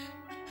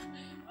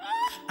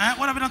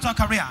 What have you done to her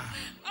career?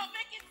 I'll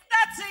make it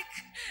static.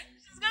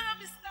 She's gonna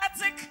be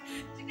static.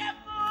 She can't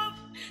move.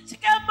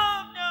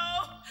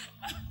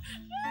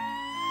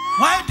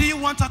 Why do you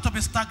want her to be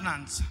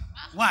stagnant?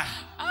 Why?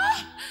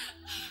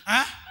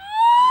 Eh?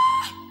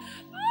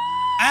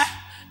 Eh?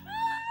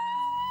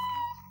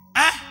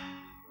 Eh?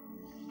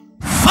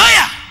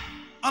 Fire!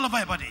 All over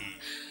your body.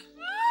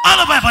 All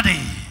over your body.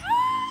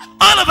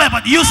 All over your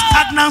body. You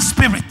stagnant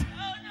spirit.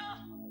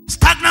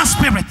 Stagnant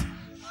spirit.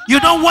 You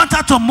don't want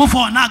her to move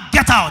on. Now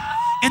get out.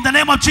 In the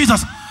name of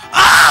Jesus.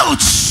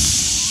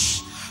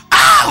 Ouch!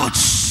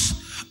 Ouch!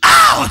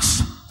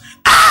 Ouch!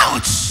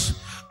 Ouch!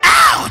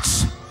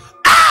 Ouch!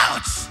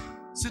 Ouch!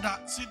 See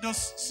that?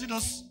 See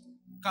those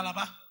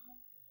calabar?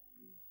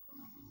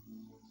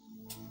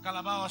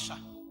 Calabar usher.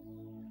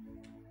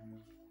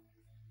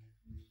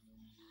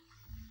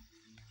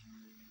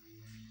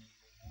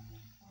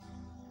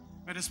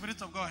 May the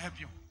Spirit of God help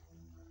you.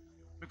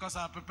 Because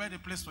I have prepared a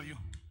place for you.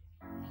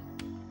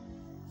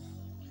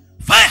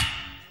 Fire!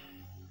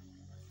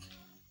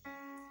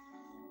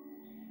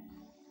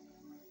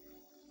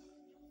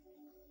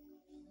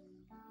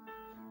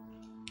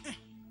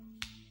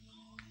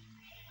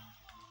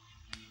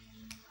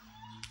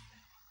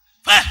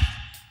 Fire!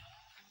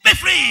 Be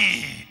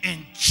free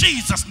in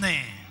Jesus'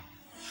 name.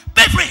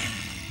 Be free.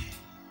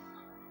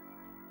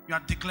 You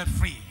are declared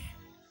free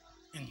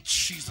in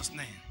Jesus'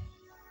 name.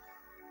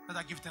 Let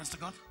us give thanks to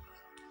God.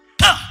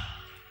 Come!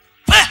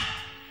 Fire!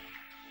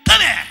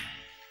 Come here!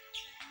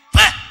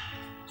 Fire!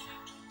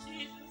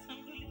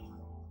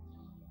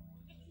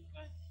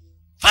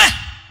 Fire!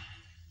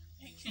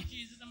 Thank you,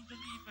 Jesus. I'm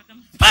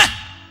delivered. Fire!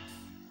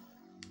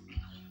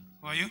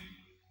 Who are you?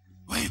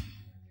 Who are you?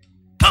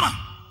 Come on!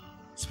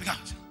 Speak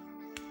out.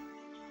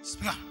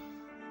 Speak out.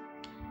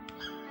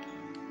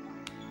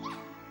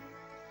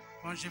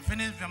 Once you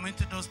finish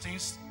vomiting those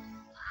things,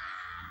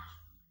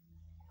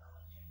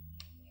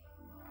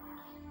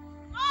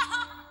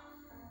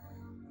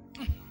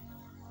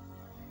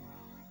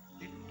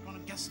 you want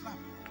to get slapped.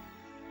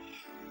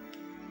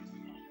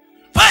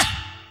 Fire!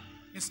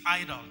 It's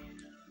idol.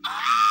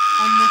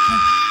 Oloku.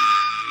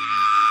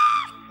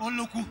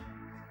 Oloku.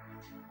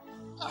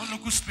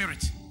 Oloku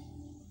spirit.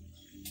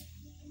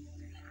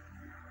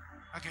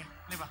 Okay,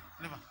 liver.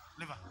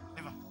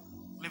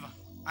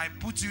 I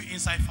put you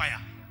inside fire.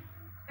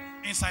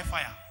 Inside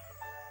fire.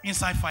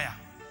 Inside fire.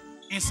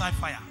 Inside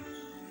fire.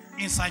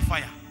 Inside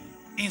fire.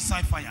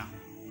 Inside fire.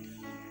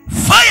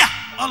 Fire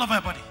all over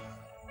your body.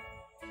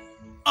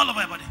 All over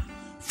your body.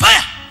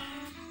 Fire.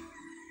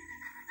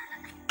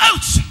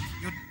 Ouch!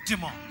 You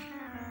demon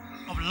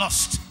of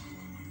lust.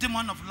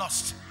 Demon of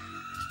lust.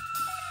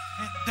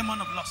 Demon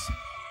of lust.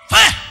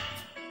 Fire!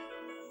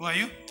 Who are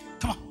you?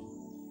 Come on.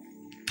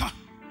 Come on.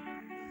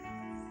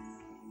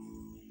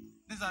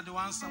 These are the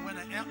ones when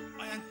they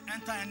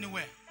enter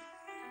anywhere.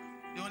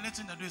 The only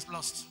thing they do is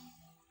lust.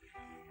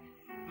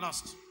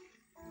 Lust.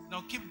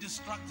 They'll keep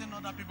distracting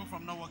other people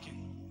from not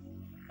working.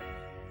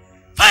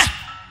 Fire!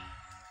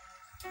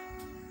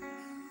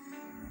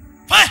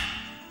 Fire!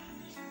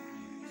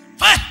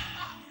 Fire!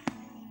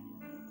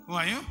 Who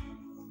are you?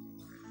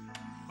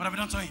 What have you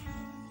done to him?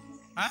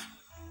 Huh?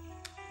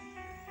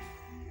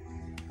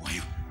 Who are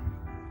you?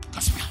 Go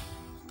speak out.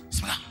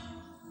 Speak out.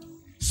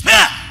 Speak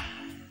out.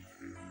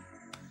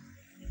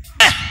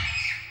 Fire!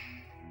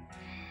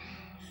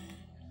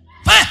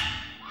 Fire!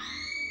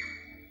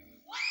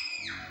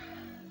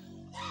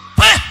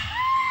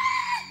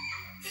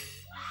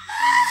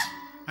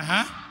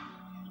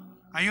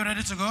 Are you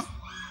ready to go?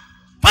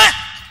 Fire!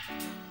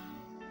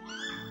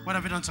 What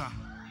have you done to her?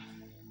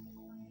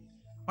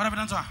 What have you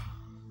done to her?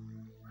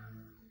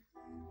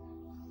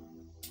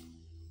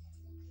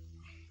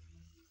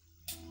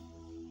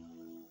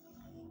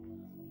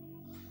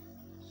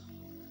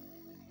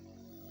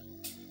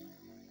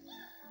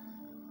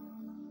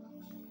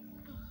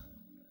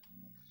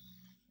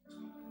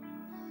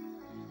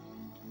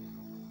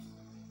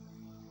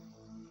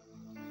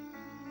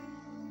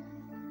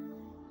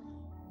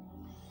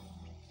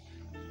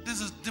 This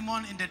is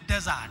demon in the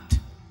desert.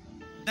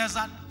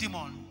 Desert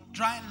demon.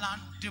 Dry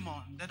land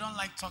demon. They don't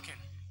like talking.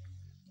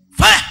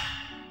 Fire!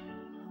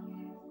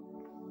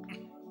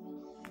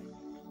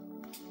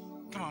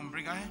 Come on,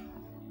 bring her here.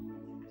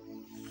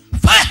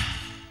 Fire!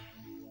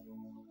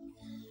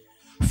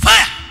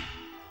 Fire!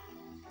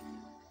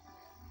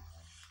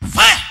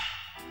 Fire!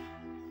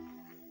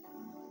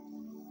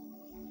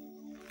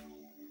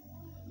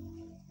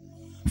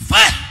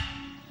 Fire!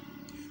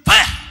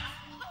 Fire!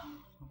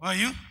 Who are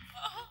you?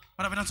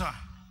 What have you done to her?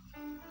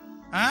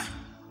 Huh?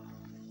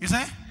 You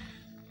say?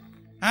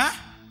 Huh?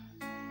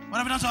 What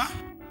have you done to her?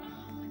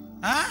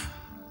 Huh?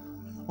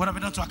 What have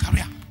you done to her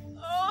career?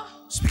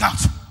 Speak out.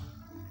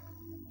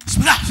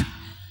 Speak out.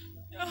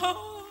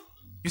 No.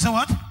 You say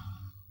what?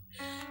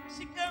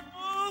 She can't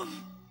move.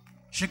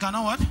 She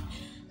cannot what?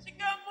 She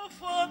can't move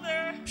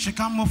further. She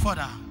can't move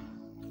further.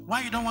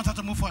 Why you don't want her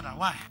to move further?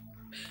 Why?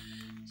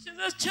 She's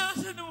a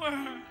chosen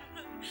one.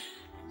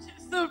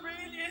 She's so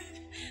brilliant.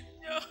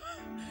 No.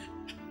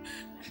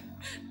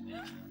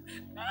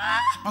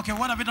 Okay,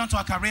 what have you done to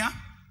her career?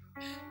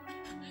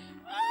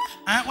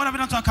 What have you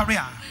done to her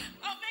career?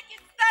 I'll make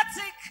it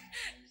static.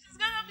 She's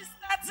gonna be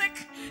static.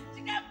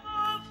 She can't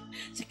move.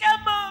 She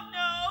can't move.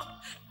 No.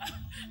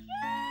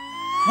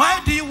 Why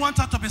do you want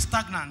her to be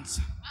stagnant?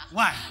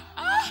 Why?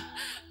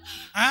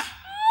 Eh?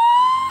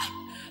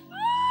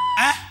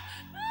 Eh?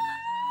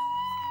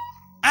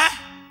 Eh?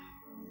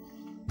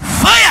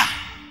 Fire!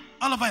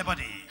 All over your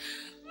body.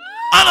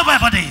 All over your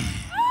body.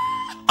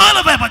 All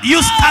over your body.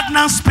 You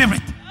stagnant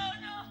spirit.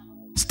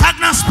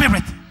 Stagnant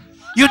spirit.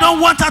 You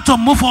don't want her to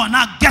move on.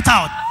 Now get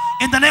out.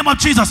 In the name of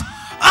Jesus.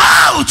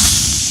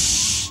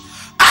 Ouch!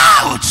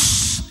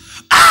 Ouch!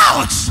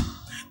 Ouch!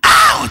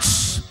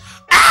 Ouch!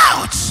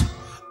 Ouch!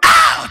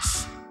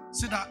 Ouch!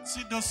 See that?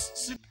 See those?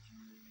 See.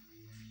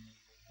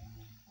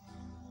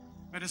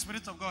 May the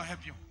Spirit of God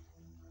help you.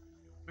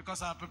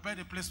 Because I have prepared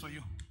a place for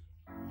you.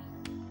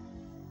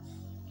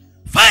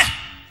 Fire!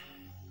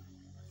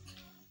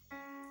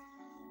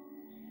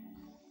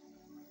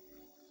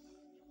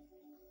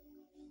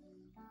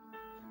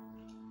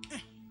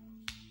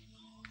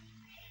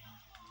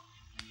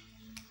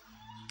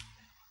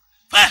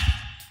 Fire!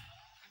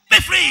 Be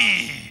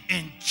free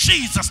in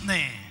Jesus'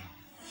 name.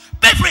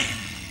 Be free.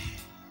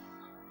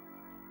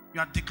 You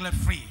are declared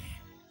free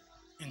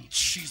in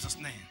Jesus'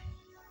 name.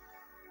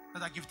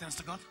 Let us give thanks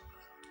to God.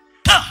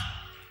 Come.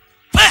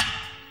 Fire.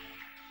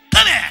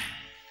 Come here.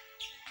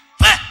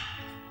 Fire.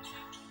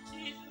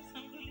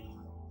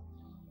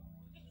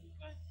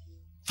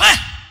 Fire.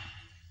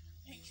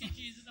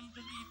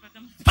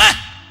 Fire.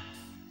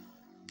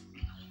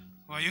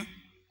 Who are you?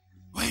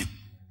 Who are you?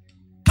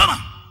 Come on.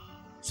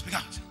 Speak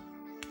out.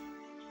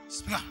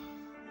 Speak out.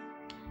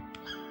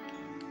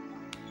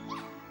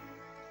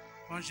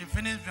 Once you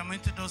finish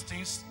vomiting those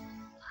things,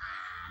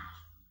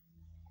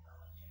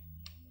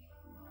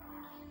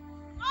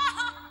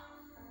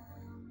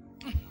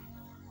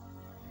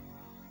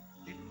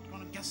 you're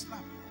gonna get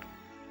slapped.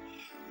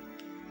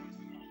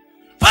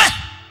 Fire!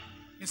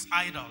 It's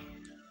idol.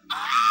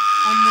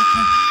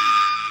 Oloku.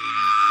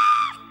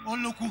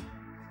 Oloku.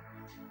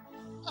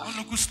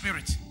 Oloku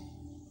spirit.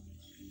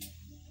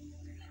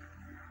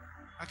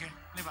 Okay,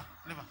 liver.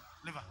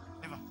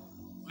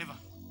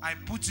 I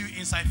put you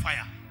inside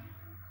fire.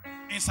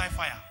 Inside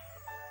fire.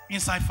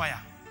 Inside fire.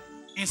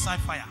 Inside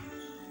fire.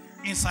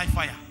 Inside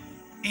fire.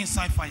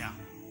 Inside fire.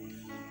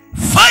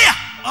 Fire!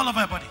 All over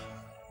your body.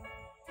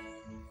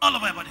 All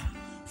over your body.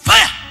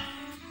 Fire!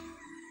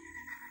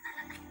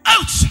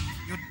 Out!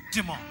 You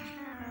demon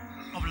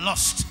of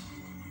lust.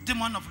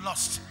 Demon of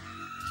lust.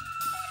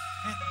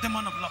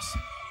 Demon of lust.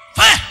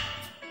 Fire!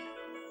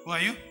 Who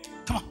are you?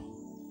 Come on.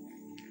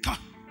 Come on.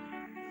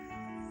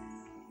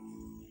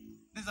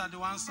 These are the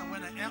ones that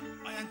when they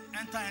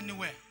enter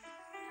anywhere,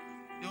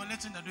 the only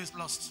thing they do is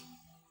lust.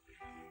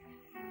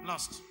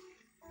 Lust.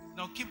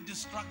 They'll keep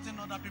distracting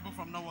other people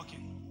from not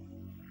working.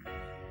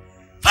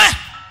 Fire!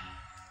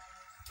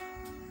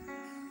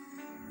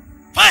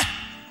 Fire!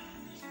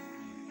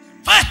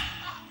 Fire!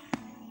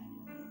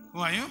 Who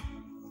are you?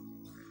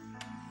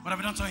 What have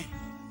you done to him?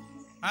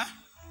 Huh?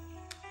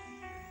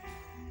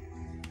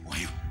 Who are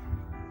you?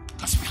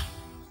 Go speak out.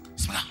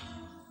 Speak out.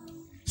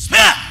 Speak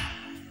out.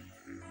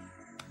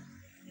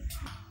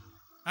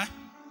 Huh?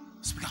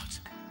 Speak out.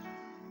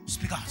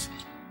 Speak out.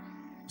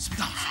 Speak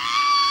out.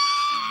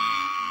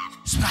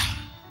 Speak out.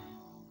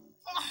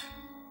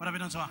 What have you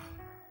done to her?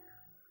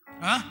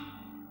 Huh?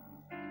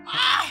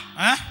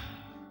 Huh?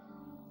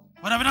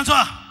 What have you done to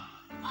her?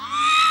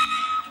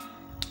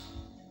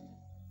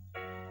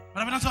 What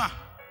have you done to her?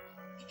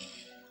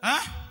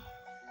 Huh?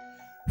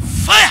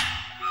 Fire!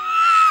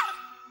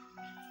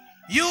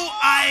 You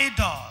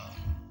idol.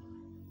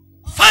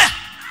 Fire!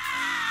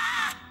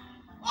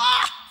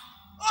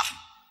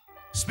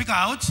 Speak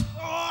out.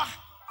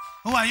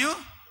 Who are you?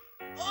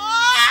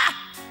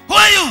 Who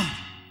are you?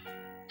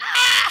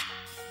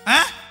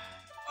 Huh?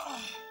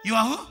 You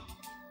are who?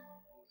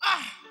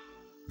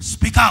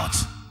 Speak out.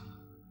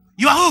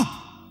 You are who?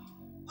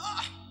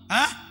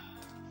 Huh?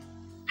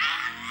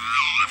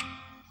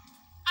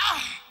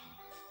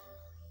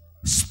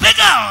 Speak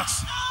out.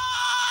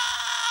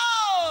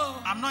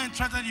 I'm not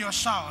interested in your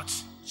shout.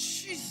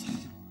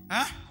 Jesus.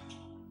 Huh?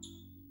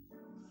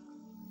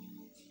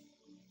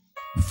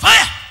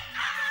 Fire!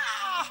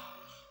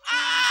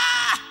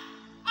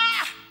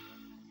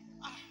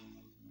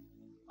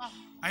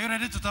 Are you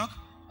ready to talk?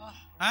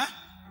 Huh?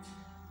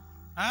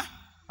 Huh?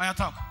 Why you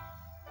talk?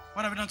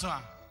 What have you done to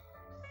her?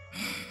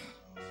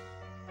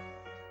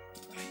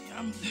 I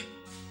am the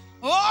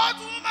old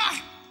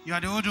woman. You are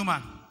the old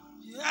woman.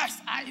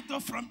 Yes, I do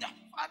from the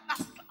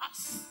father's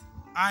house.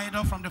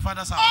 Idol from the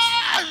father's house.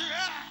 Oh,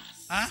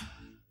 yes. Huh?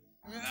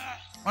 Yes.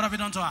 What have you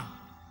done to her?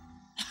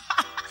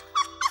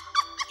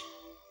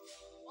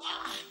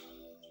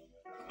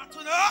 Want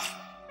to know?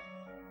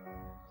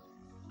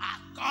 I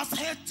cause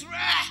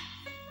hatred.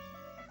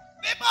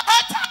 People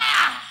hate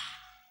her.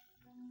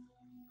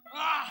 I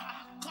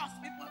cause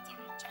people to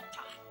reject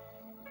her.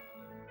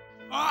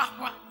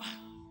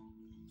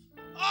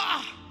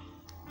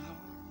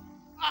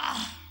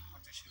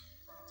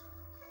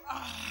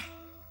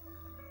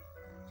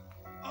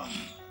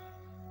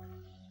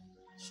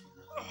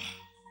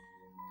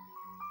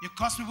 You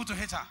cause people to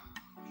hate her.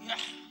 Yeah.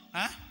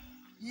 Huh?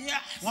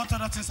 Yes. What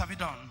other things have you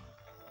done?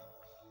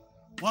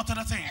 What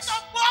other things? No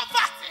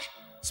poverty.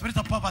 Spirit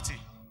of poverty.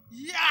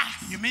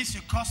 Yes. You means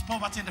you cause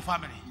poverty in the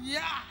family.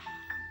 Yeah.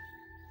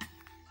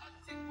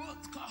 Nothing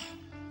good come.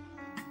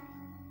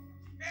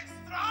 It's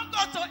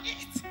stronger to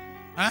eat.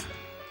 Huh?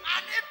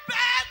 And he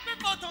beg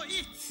people to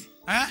eat.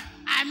 Huh?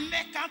 I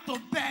make her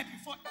to beg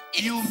before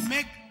eat. You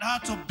make her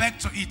to beg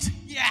to eat.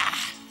 Yeah.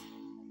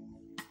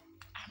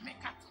 I make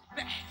her to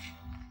beg.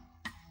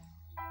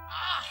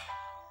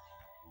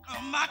 No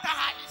matter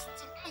how it's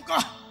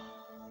strong,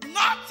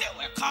 nothing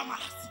will come out.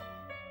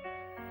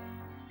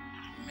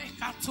 I make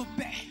her to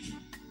beg.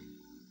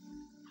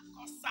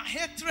 Because I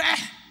hatred,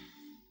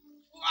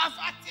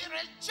 poverty,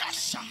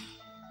 rejection.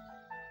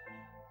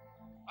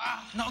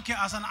 No, okay,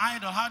 as an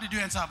idol, how did you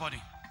enter her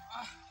body?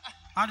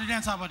 How did you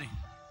enter her body?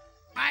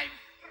 My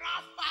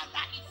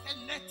grandfather is a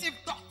native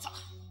doctor.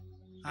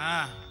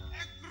 Ah.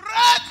 A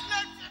great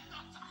native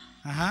doctor.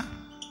 Uh-huh.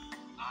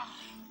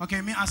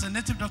 Okay, me as a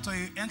native doctor,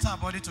 you enter her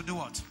body to do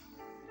what?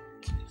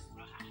 Because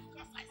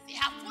I see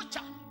her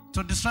future.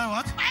 To destroy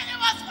what? When it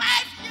was 5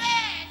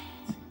 years,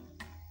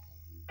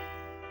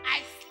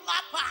 I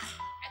slapped her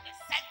at the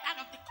center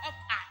of the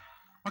compound.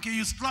 Okay,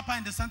 you slap her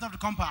in the center of the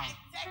compound. I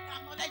take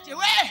her knowledge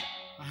away.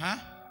 Uh-huh.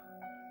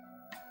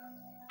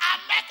 I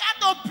make her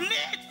to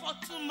bleed for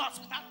 2 months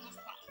without no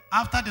stop.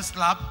 After the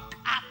slap.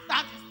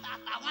 After the slap,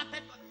 I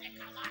wanted to take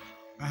her life.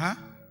 Uh-huh.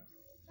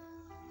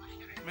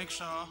 Make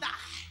sure Die.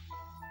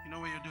 you know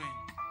what you're doing.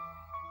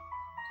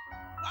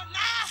 But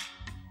now,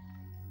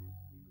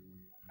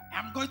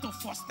 I'm going to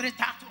frustrate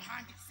her to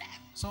hang herself.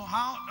 So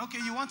how? Okay,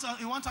 you want her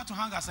to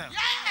hang herself?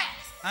 Yes.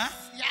 Huh?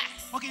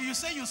 Yes. Okay, you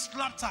say you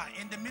slapped her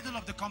in the middle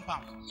of the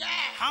compound. Yes.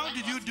 How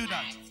did you do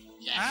that?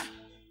 Yes. Huh?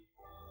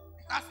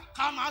 Because it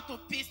come out to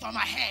piss on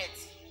my head.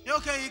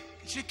 Okay,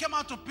 she came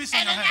out to piss on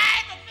And your then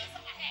head. I to piss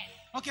on my head.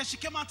 Okay, she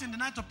came out in the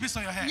night to piss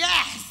on your head.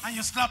 Yes. And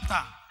you slapped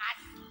her.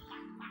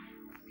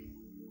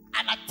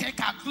 And I take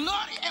her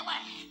glory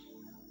away.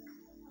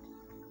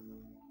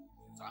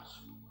 So,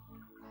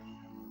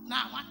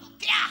 now I want to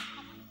kill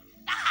her.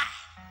 Die.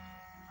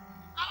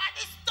 I want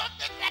this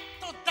stupid leg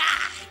to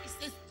die. It's a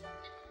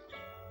stupid.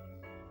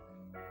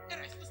 It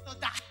refuses to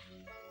die.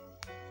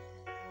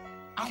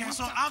 Okay,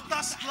 so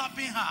after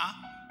slapping her,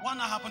 what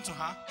now happened to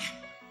her?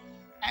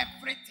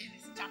 Everything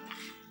is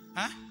shattered.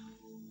 Huh?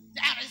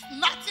 There is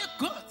nothing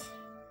good.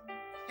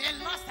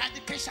 He lost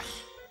education.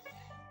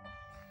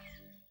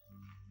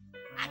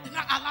 I did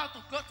not allow to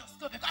go to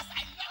school because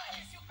I know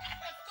if you go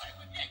to school, you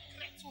will be a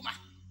great woman.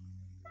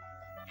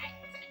 I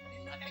take the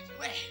knowledge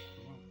away.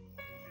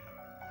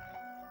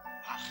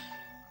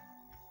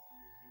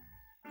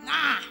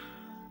 Now,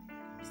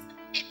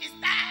 it is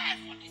time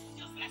for this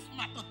useless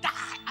woman to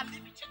die and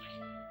leave the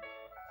children.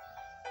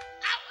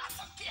 I want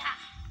to kill her.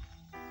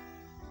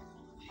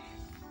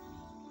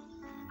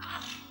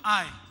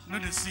 Eye, no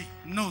they see.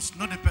 Nose,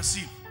 no they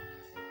perceive.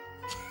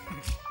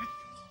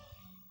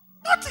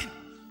 Nothing.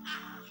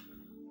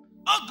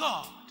 Oh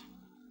God,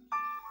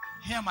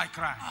 hear my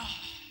cry.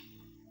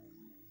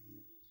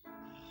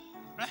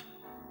 Right?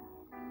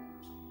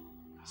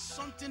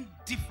 Something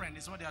different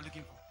is what they are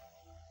looking for.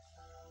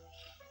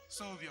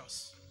 So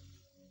obvious.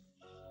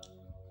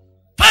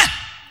 Fire!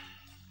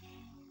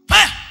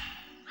 Fire!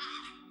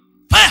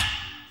 Fire!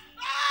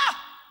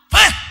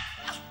 Fire!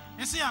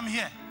 You see, I'm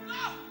here.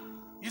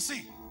 You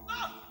see?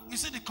 You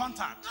see the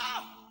contact?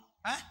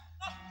 Eh?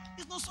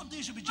 It's not something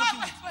you should be joking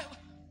with. Fire!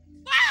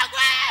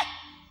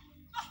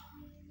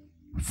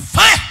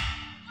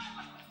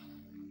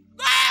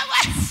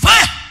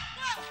 Fire!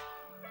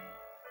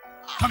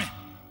 Come here.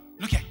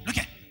 Look here. Look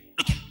here.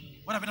 Look here.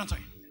 What have I done to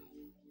you?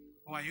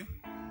 Who are you?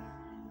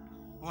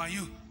 Who are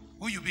you?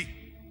 Who you be?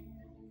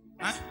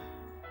 Huh?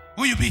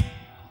 Who you be?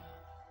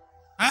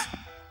 Huh?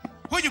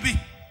 Who you be?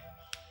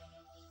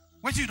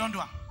 What you don't do?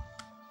 Huh?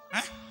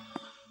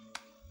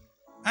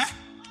 Huh?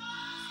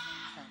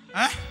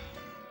 Huh?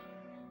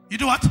 You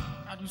do what?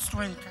 I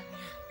destroy it.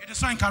 You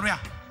destroy in career.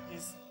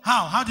 Yes.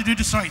 How? How did you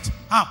destroy it?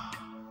 How?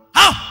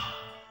 How?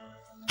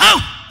 How?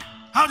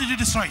 How did you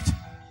destroy it?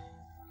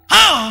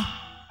 How?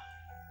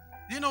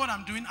 Do you know what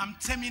I'm doing? I'm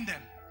taming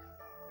them.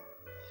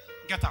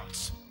 Get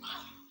out.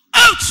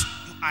 Out,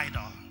 you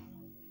idol.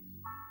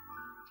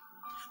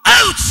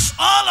 Out,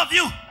 all of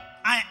you.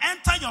 I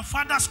enter your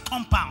father's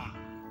compound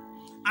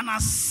and I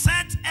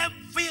set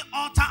every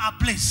altar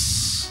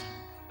ablaze.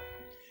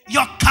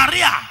 Your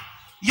career,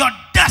 your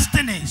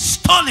destiny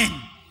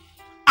stolen.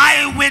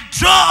 I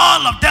withdraw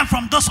all of them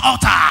from those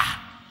altars.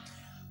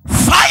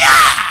 Fire!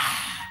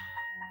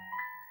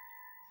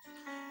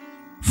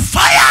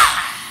 Fire!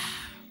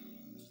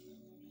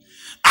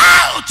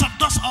 Out of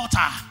those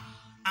altars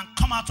and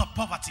come out of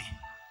poverty.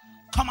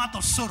 Come out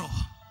of sorrow.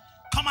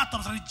 Come out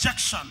of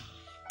rejection.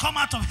 Come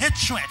out of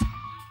hatred.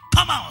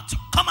 Come out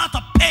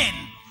of pain.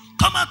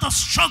 Come out of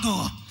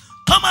struggle.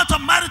 Come out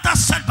of marital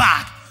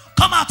setback.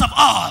 Come out of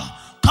all.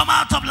 Come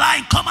out of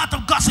lying. Come out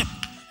of gossip.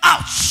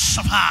 Out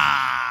of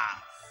her.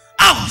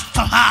 Out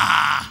of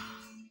her.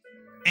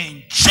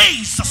 In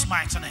Jesus'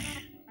 mighty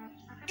name.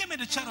 Give me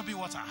the cherubim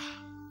water.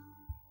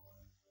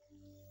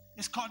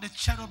 It's called the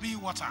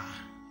cherubim water.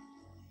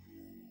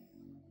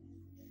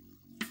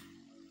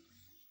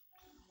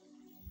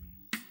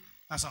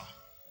 That's all.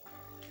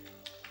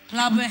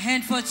 Clap your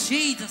hand for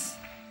Jesus.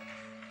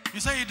 You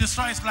say you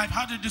destroy his life.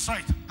 How did you destroy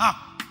it? How?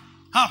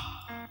 How?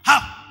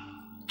 How?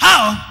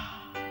 How?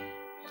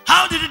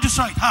 How did you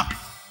destroy it? How?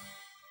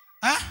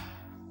 Huh?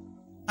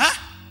 Huh?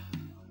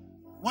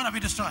 What have you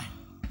destroyed?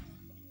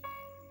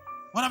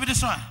 What have you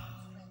destroyed?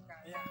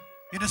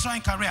 You're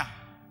destroying career.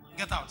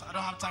 Get out. I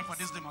don't have time for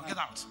this demon. Get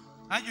out.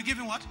 Huh? You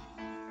giving what?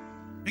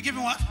 You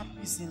giving what?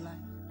 Peace in life.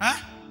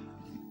 Huh?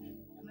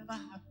 Never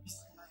have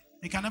peace in life.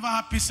 You can never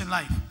have peace in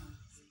life.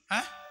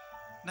 Huh?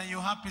 Then you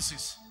have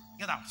pieces.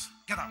 Get out.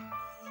 Get out.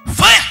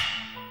 Fire!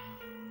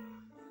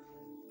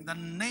 In the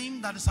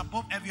name that is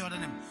above every other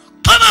name.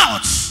 Come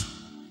out!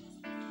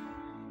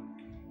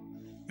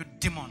 You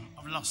demon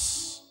of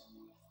loss.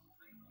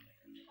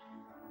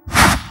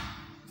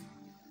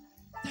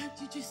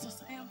 Thank you,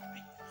 Jesus. I am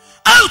free.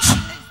 Out!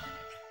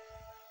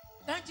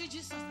 Thank you,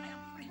 Jesus. I am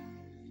free.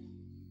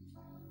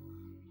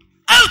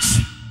 Out!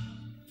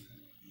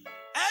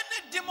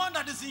 Any demon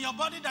that is in your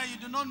body that you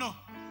do not know,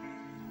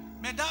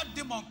 may that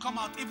demon come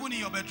out even in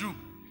your bedroom.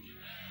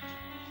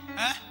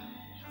 Eh?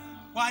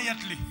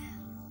 Quietly.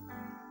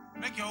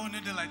 Make your own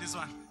needle like this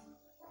one.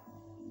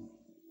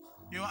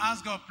 You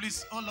ask God,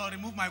 please, oh Lord,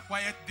 remove my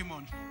quiet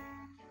demon.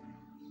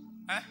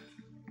 Eh?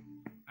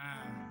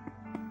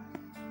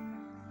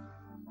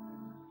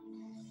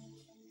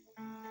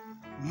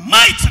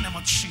 Mighty name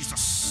of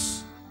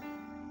Jesus.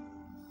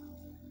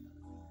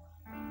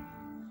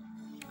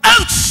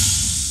 Out!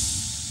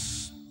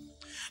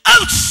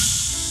 Out!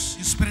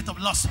 You spirit of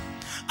lust.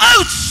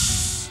 Out!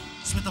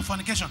 Spirit of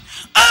fornication.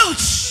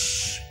 Out!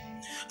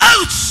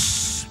 Out!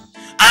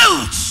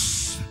 Out!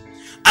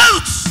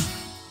 Out!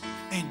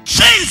 In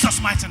Jesus'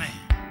 mighty name.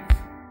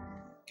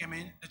 Give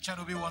me the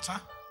cherubim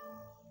water.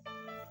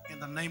 In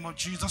the name of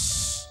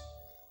Jesus,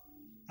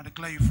 I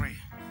declare you free.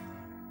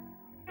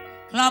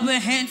 Clap your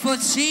hand for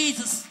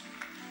Jesus.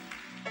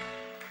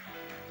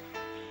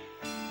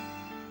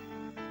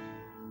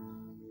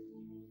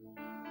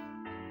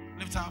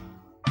 Lift up.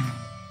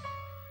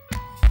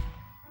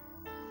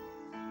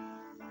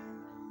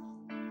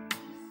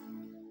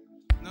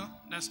 No,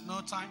 there's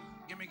no time.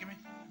 Give me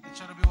the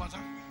cherubim water.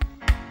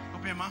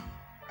 Open your mouth.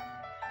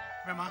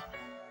 Open your mouth.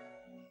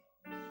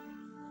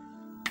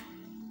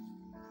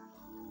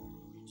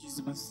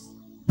 Jesus.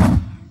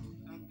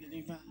 I'm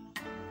believer.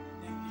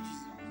 Thank you,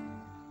 Jesus.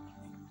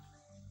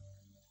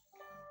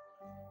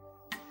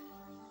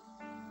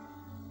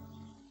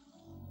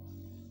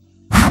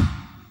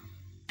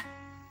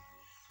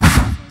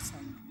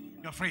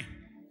 You're free.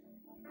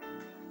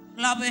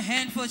 Clap your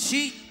hand for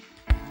Jesus.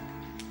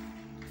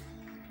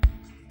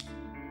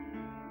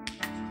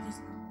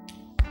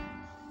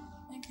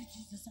 Thank you,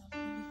 Jesus. I'm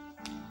free.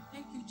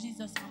 Thank you,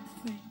 Jesus. I'm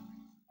free.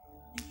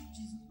 Thank you,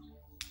 Jesus.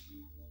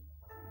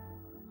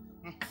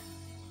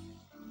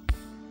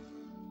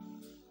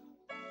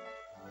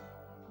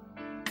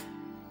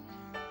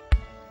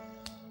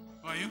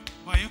 Who are you?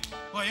 Who are you?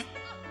 Who are you?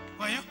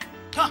 Who are you?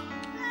 Come!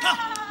 Come!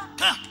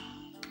 Come!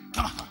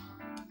 Come on! Come.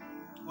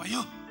 Who are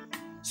you?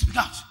 Speak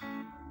out!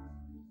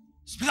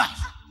 Speak out!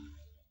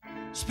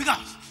 Speak out!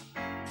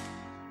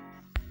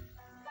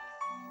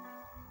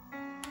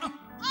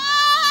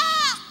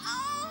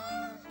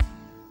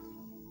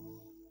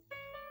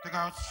 Take her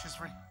out. She's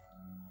free.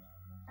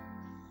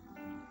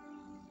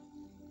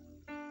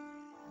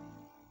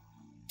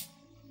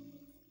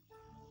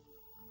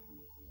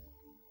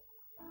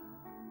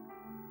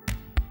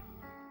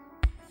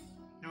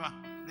 Leave her.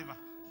 Leave her.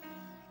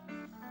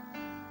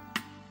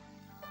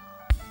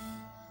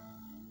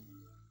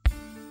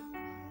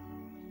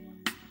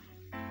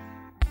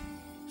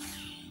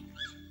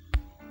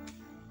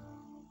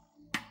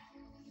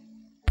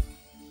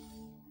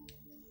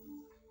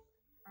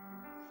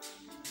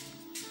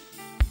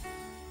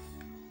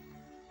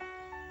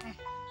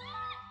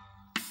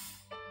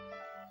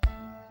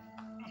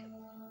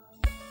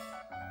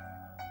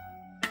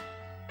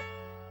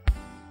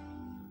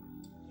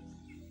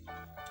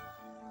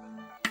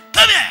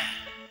 Come here!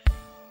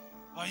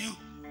 Who are you?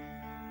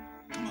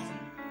 Come on.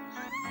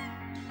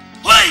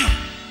 Who are you?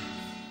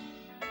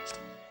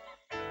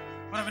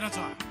 What have you done to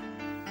her?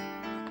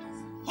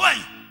 Who are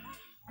you?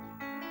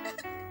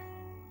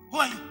 Who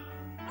are you?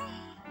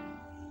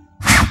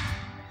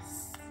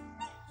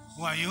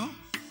 Who are you?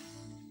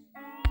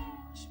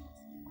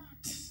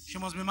 She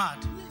must be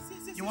mad.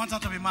 Yes, You want her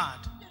to be mad?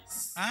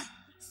 Yes. Huh?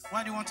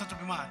 Why do you want her to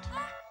be mad?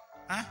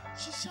 Huh?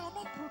 She shall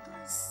not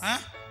progress. Huh?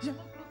 She shall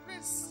not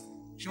progress.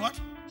 She what?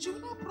 She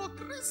will not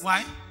progress.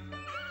 Why?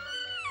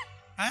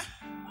 Huh?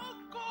 Oh,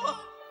 God.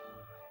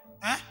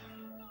 Huh?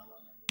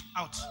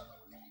 Out.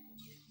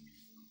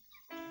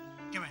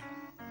 Give me.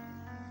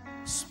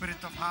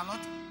 Spirit of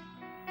harlot.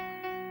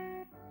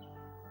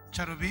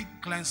 Cherubim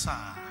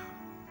cleanser.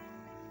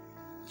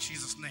 In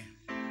Jesus' name.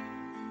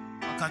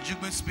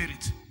 Okajugbe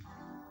spirit.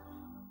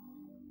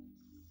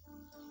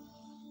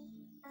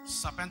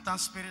 Serpentine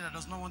spirit that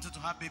does not want you to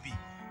have baby.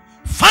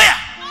 Fire!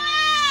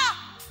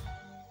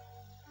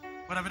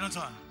 What have you done to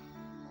her?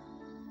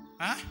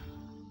 Huh?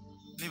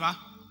 Leave her.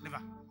 Leave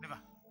her. Leave her.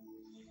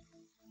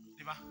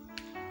 Leave her.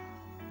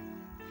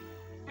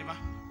 Eva.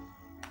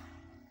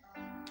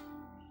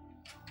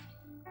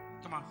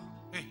 Come on.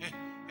 Hey, hey,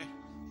 hey.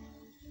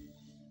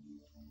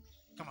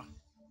 Come on.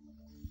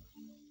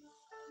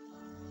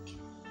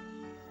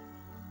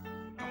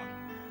 Come on.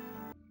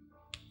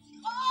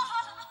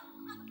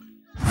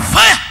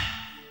 Fire!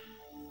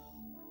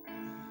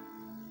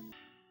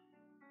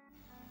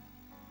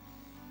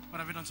 What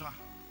have you done to her?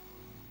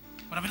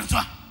 What have you done to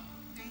her?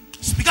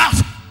 Speak out.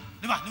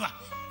 Never.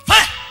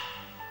 Fire!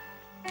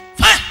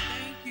 Fire!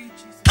 Thank you,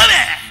 Jesus. Come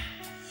here!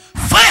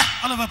 Fire!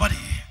 All over body.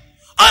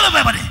 All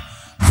over body.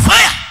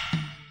 Fire!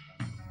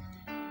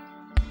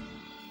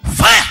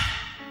 Fire!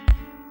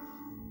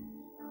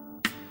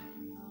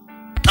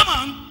 Come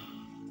on.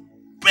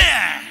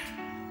 Bear!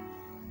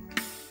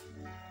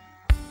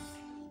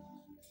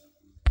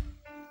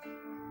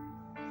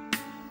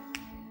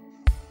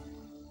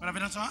 What have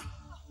you done to her?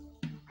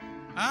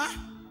 Huh?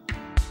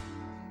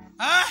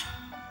 Huh?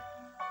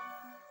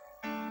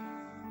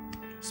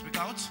 Speak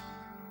out.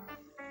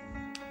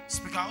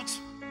 Speak out.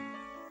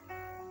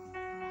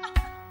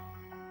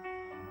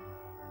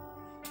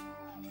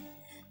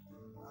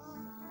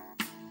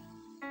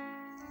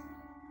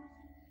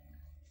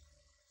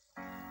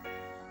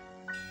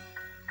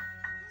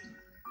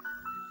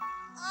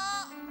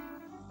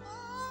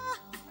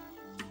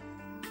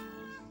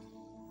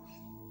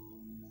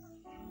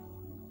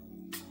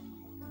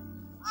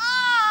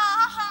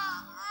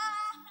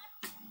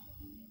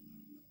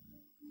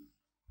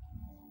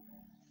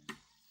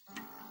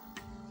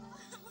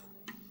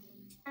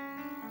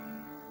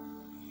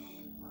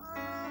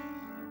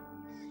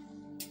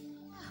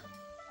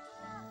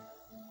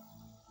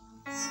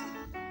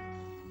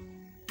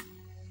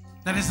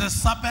 There is a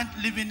serpent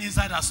living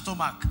inside her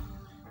stomach.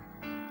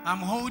 I'm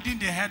holding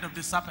the head of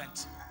the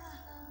serpent.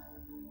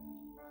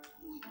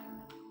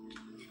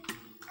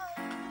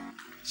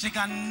 She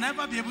can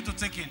never be able to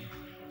take in.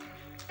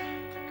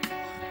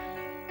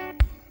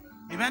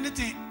 If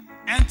anything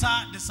enter,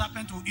 the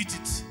serpent will eat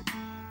it.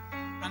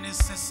 And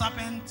it's a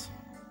serpent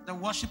they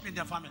worship in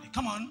their family.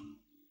 Come on,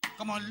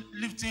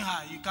 lifting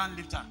her. You can't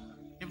lift her.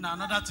 If not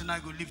another thing, I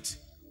go lift.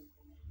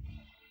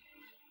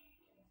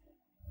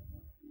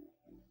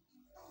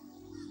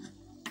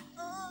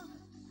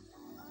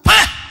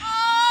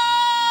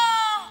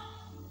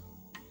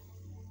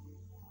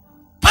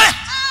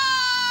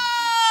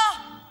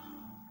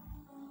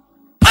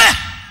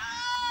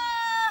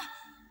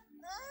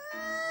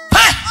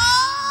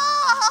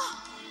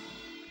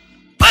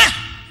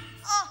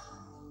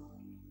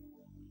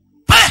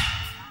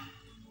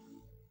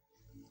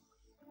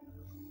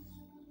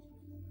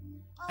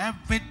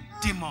 Every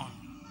demon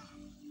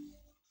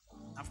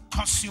have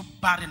caused you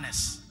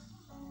barrenness,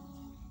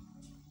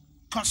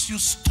 caused you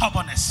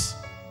stubbornness.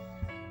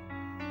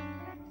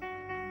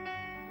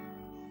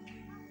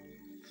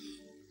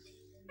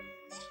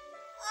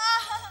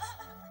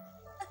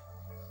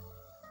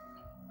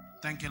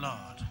 Thank you,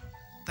 Lord.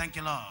 Thank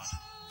you, Lord.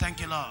 Thank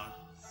you, Lord.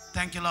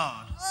 Thank you,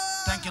 Lord.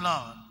 Thank you,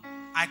 Lord.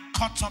 I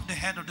cut off the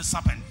head of the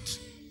serpent.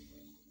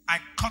 I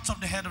cut off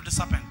the head of the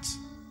serpent.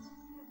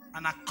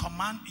 And I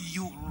command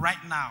you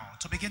right now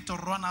to begin to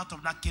run out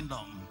of that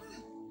kingdom.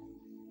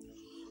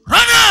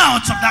 Run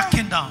out of that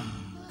kingdom.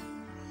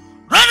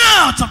 Run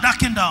out of that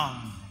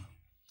kingdom.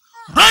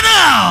 Run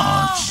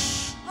out.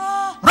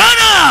 Run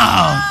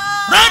out.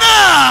 Run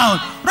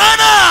out. Run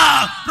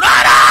out.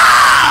 Run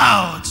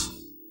out.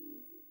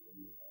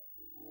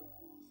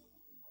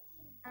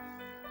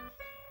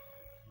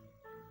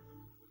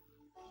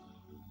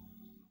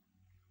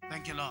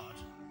 Thank you, Lord.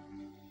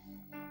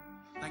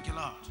 Thank you,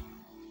 Lord.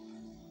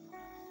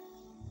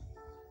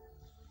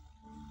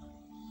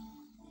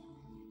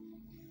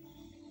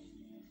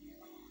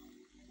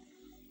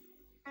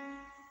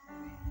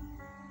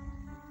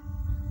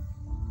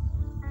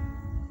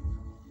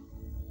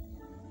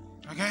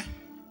 Okay?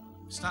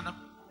 Stand up.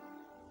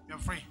 You're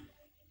free.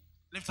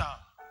 Lift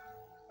up.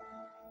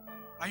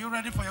 Are you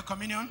ready for your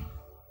communion?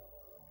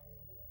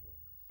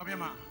 Open your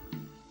mouth.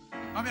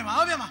 Open your mouth.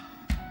 Open your mouth.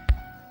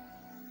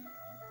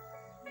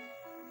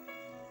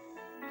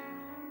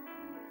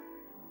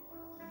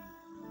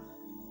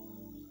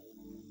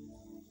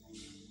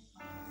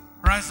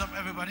 Rise up,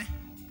 everybody.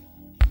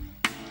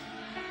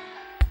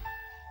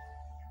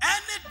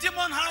 Any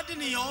demon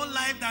hiding in your own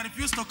life that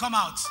refused to come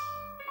out,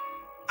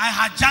 I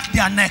hijack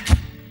their neck.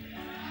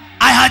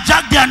 I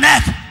hijack their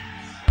neck.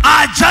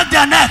 I hijack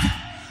their neck.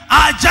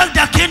 I hijack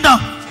their kingdom.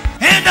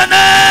 In the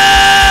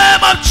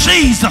name of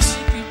Jesus.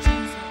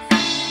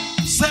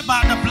 Say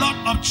by the blood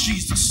of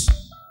Jesus.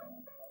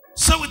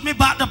 Say with me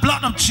by the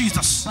blood of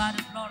Jesus.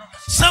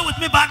 Say with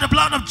me by the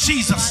blood of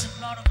Jesus.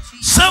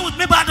 Say with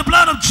me by the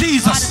blood of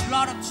Jesus.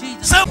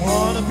 Say, I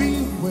wanna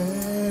be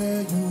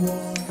where you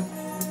are.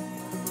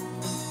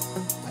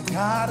 I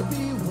gotta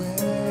be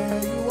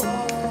where you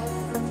are.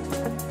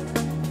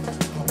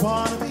 I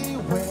wanna be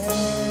where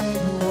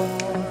you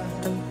are.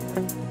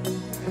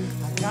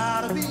 I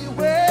gotta be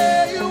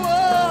where you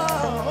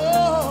are.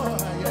 Oh,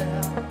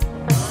 yeah.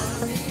 I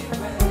wanna be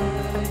where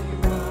you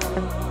are.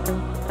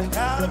 I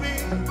gotta be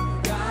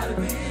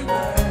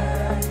where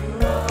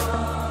you are.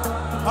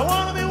 I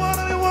wanna be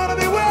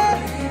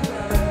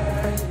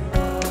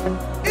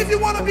you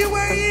want to be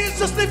where he is,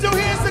 just lift your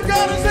hands to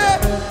God and say,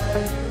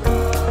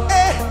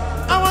 hey,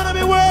 I want to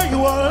be where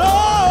you are,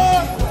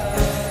 Lord.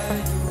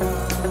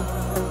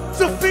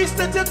 To feast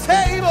at your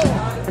table,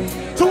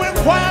 to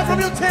inquire from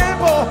your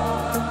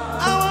temple.